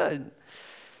pretty good.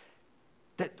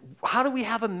 How do we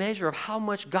have a measure of how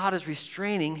much God is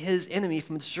restraining his enemy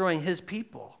from destroying his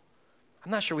people?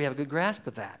 I'm not sure we have a good grasp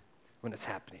of that when it's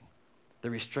happening. The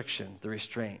restriction, the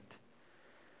restraint.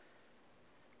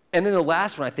 And then the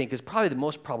last one, I think, is probably the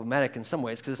most problematic in some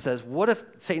ways, because it says, what if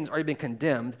Satan's already been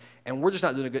condemned and we're just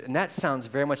not doing it good? And that sounds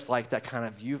very much like that kind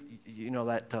of,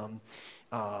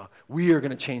 we are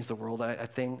going to change the world, I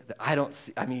think. I don't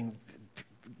see,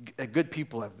 good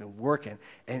people have been working,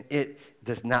 and it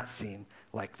does not seem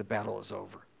like the battle is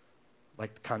over,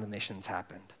 like the condemnation's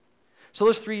happened. So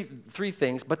there's three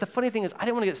things, but the funny thing is I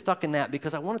didn't want to get stuck in that,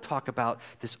 because I want to talk about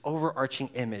this overarching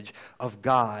image of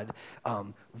God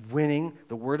winning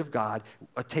the Word of God,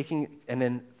 this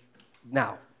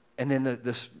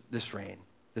reign,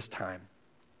 this time.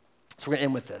 So we're going to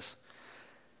end with this.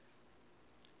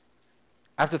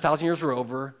 After 1,000 years were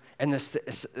over, and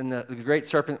the great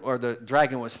serpent, or the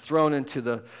dragon, was thrown into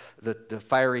the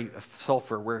fiery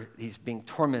sulfur where he's being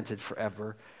tormented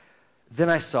forever, then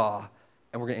I saw,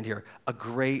 and we're going to end here, a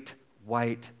great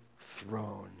white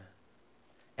throne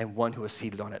and one who was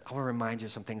seated on it. I want to remind you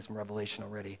of some things from Revelation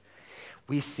already.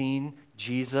 We've seen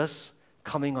Jesus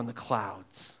coming on the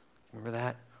clouds. Remember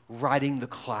that? Riding the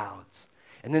clouds.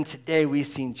 And then today we've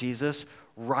seen Jesus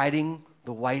riding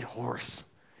the white horse.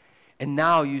 And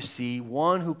now you see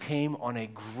one who came on a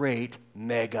great,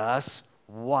 megas,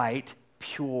 white,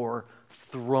 pure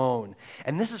throne.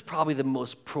 And this is probably the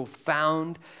most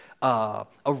profound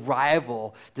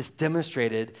arrival that's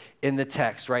demonstrated in the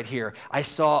text right here. I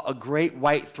saw a great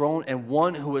white throne and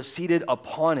one who was seated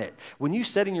upon it. When you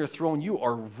sit in your throne, you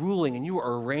are ruling and you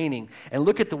are reigning. And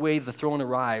look at the way the throne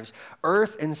arrives.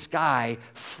 Earth and sky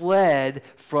fled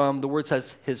from, the word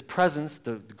says, his presence.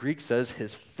 The Greek says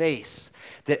his face.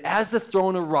 That as the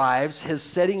throne arrives, his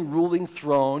setting ruling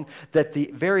throne, that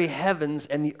the very heavens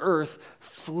and the earth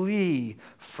flee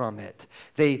from it.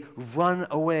 They run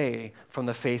away from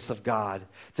the face of God.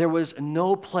 There was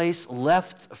no place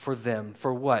left for them.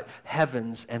 For what?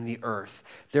 Heavens and the earth.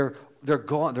 They're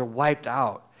gone. They're wiped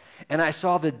out. And I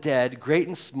saw the dead, great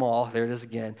and small, there it is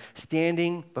again,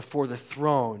 standing before the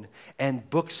throne, and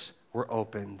books were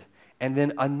opened. And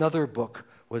then another book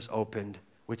was opened,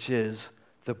 which is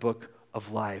the book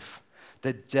of life.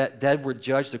 The dead were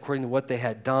judged according to what they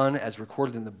had done, as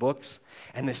recorded in the books.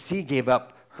 And the sea gave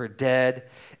up her dead.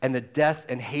 And the death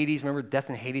and Hades, remember death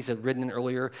and Hades had written in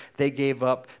earlier, they gave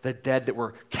up the dead that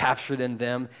were captured in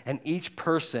them. And each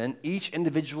person, each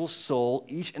individual soul,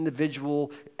 each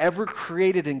individual ever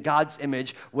created in God's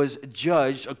image was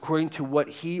judged according to what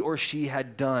he or she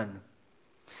had done.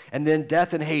 And then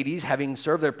death and Hades, having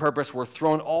served their purpose, were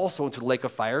thrown also into the lake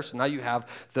of fire. So now you have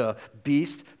the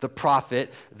beast, the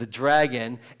prophet, the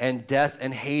dragon, and death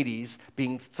and Hades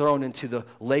being thrown into the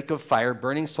lake of fire,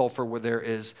 burning sulfur, where there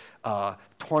is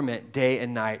torment day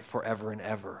and night forever and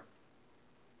ever.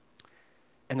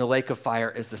 And the lake of fire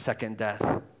is the second death.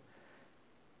 And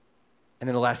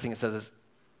then the last thing it says is,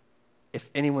 if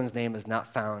anyone's name is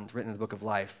not found written in the book of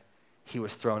life, he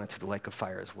was thrown into the lake of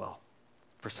fire as well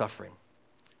for suffering.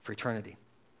 For eternity.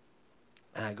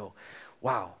 And I go,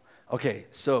 wow, okay,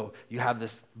 so you have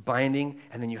this binding,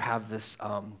 and then you have this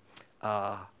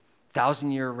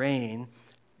 1,000-year reign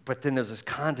but then there's this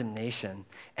condemnation.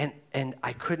 And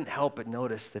I couldn't help but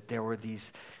notice that there were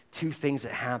these two things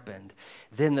that happened.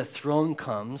 Then the throne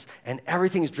comes, and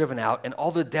everything's driven out, and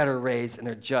all the dead are raised, and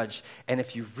they're judged. And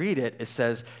if you read it, it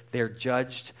says they're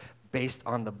judged based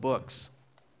on the books.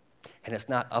 And it's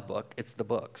not a book, it's the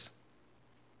books.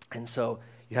 And so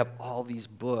you have all these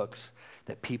books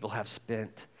that people have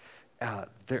spent,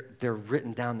 they're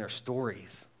written down their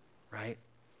stories, right?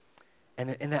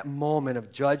 And in that moment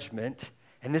of judgment,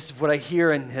 and this is what I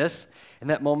hear in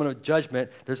that moment of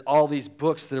judgment, there's all these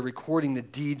books that are recording the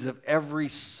deeds of every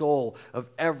soul, of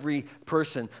every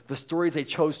person, the stories they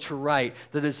chose to write,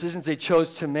 the decisions they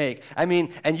chose to make. I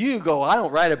mean, and you go, I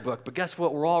don't write a book, but guess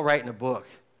what? We're all writing a book.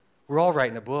 We're all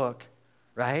writing a book,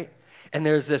 right? And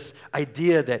there's this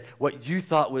idea that what you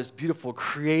thought was beautiful,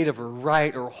 creative, or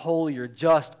right, or holy, or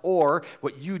just, or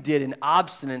what you did in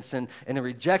obstinance and a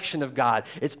rejection of God,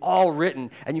 it's all written.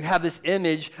 And you have this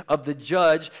image of the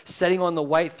judge sitting on the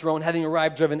white throne, having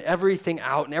arrived, driven everything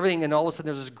out and everything, and all of a sudden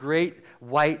there's this great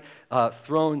white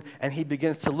throne, and he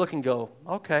begins to look and go,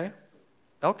 okay,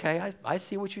 I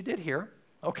see what you did here,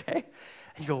 okay.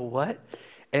 And you go, what?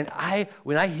 And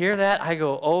when I hear that, I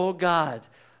go, oh God,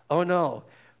 oh no.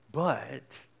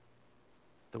 But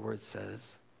the word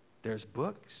says there's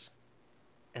books,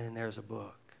 and then there's a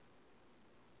book.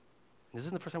 And this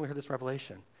isn't the first time we heard this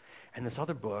revelation. And this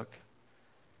other book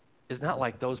is not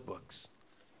like those books.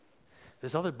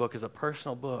 This other book is a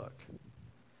personal book.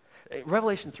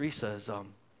 Revelation 3 says,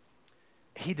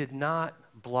 he did not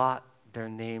blot their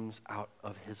names out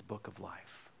of his book of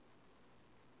life.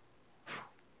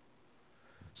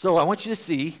 So I want you to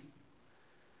see,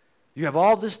 you have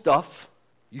all this stuff.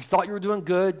 You thought you were doing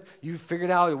good. You figured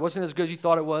out it wasn't as good as you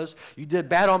thought it was. You did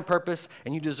bad on purpose,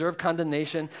 and you deserve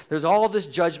condemnation. There's all this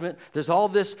judgment. There's all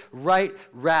this right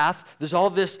wrath. There's all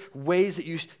this ways that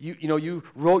you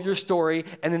wrote your story,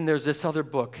 and then there's this other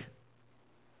book.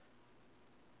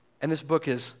 And this book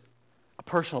is a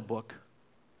personal book.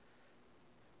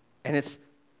 And it's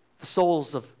the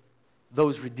souls of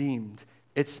those redeemed.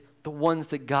 It's the ones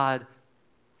that God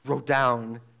wrote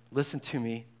down, listen to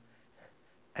me,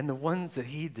 and the ones that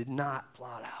he did not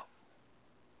blot out.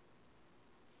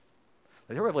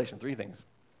 Like the Revelation 3 thing's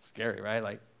scary, right?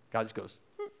 Like, God just goes,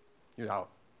 you're out.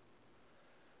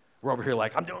 We're over here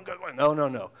like, I'm doing good. No.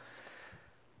 Let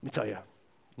me tell you,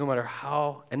 no matter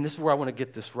how, and this is where I want to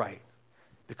get this right,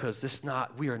 because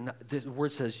the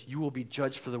word says you will be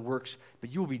judged for the works,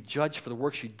 but you will be judged for the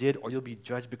works you did, or you'll be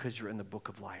judged because you're in the book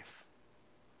of life.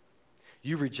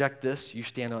 You reject this, you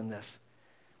stand on this.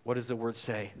 What does the word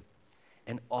say?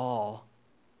 And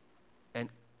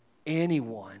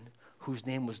anyone whose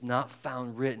name was not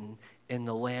found written in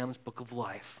the Lamb's book of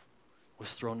life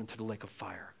was thrown into the lake of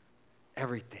fire.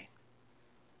 Everything.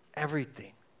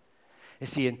 You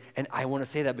see, and I want to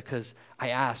say that because I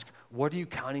ask, what are you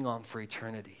counting on for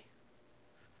eternity?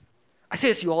 I say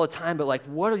this to you all the time, but like,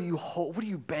 what are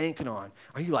you banking on?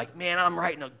 Are you like, man, I'm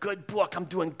writing a good book. I'm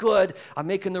doing good. I'm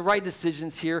making the right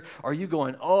decisions here. Or are you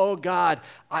going, oh, God,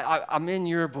 I'm in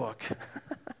your book.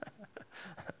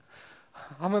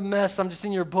 I'm a mess. I'm just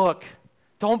in your book.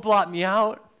 Don't blot me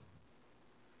out.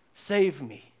 Save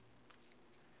me.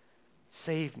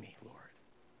 Save me, Lord.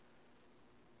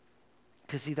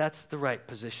 Because, see, that's the right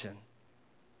position.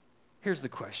 Here's the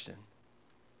question.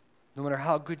 No matter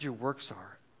how good your works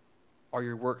are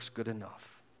your works good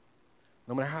enough?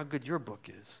 No matter how good your book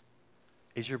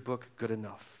is your book good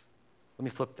enough? Let me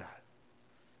flip that.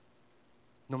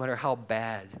 No matter how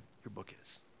bad your book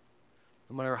is,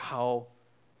 no matter how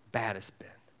bad it's been,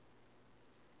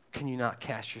 can you not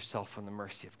cast yourself on the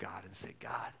mercy of God and say,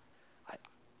 God,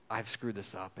 I've screwed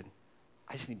this up and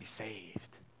I just need to be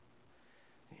saved?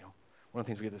 You know, one of the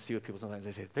things we get to see with people sometimes,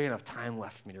 they say, there's enough time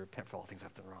left for me to repent for all the things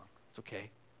I've done wrong. It's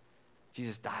okay.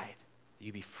 Jesus died that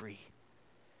you be free,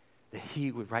 that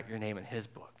he would write your name in his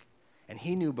book. And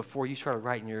he knew before you started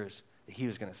writing yours that he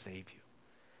was going to save you.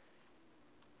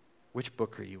 Which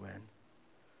book are you in?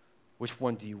 Which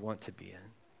one do you want to be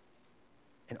in?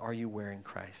 And are you wearing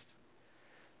Christ?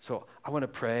 So I want to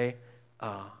pray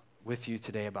with you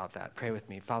today about that. Pray with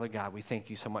me. Father God, we thank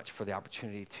you so much for the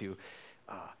opportunity to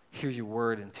hear your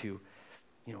word and to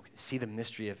see the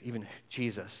mystery of even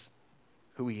Jesus,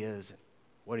 who he is and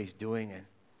what he's doing and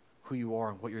who you are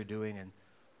and what you're doing and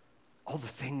all the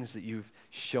things that you've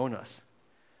shown us.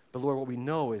 But Lord, what we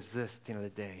know is this at the end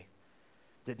of the day,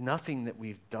 that nothing that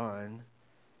we've done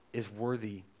is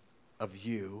worthy of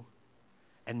you,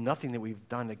 and nothing that we've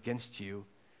done against you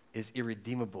is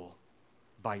irredeemable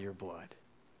by your blood.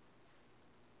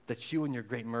 That you in your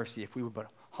great mercy, if we would but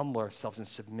humble ourselves and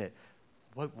submit,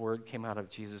 what word came out of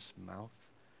Jesus' mouth?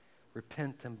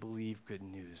 repent and believe good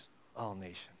news, all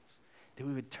nations. That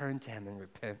we would turn to him and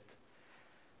repent.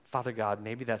 Father God,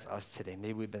 maybe that's us today.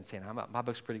 Maybe we've been saying, my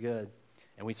book's pretty good.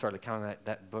 And we started counting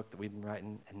that book that we've been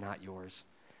writing and not yours.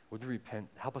 Would you repent?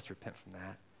 Help us repent from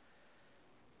that.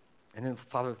 And then,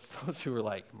 Father, those who are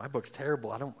like, my book's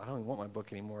terrible, I don't even want my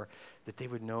book anymore, that they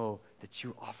would know that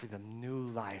you offer them new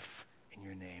life in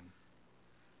your name.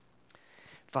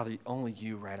 Father, only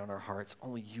you write on our hearts.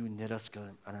 Only you knit us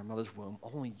in our mother's womb.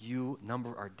 Only you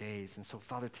number our days. And so,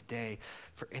 Father, today,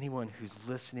 for anyone who's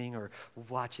listening or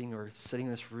watching or sitting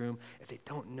in this room, if they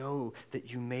don't know that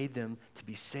you made them to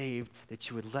be saved, that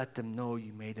you would let them know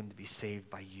you made them to be saved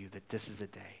by you, that this is the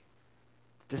day.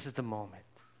 This is the moment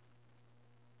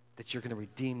that you're going to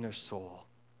redeem their soul.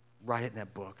 Write it in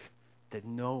that book that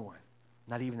no one,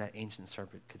 not even that ancient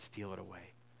serpent, could steal it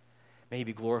away. May you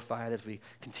be glorified as we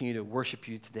continue to worship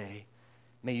you today.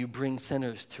 May you bring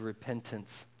sinners to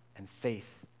repentance and faith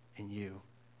in you.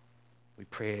 We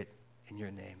pray it in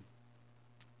your name.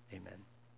 Amen.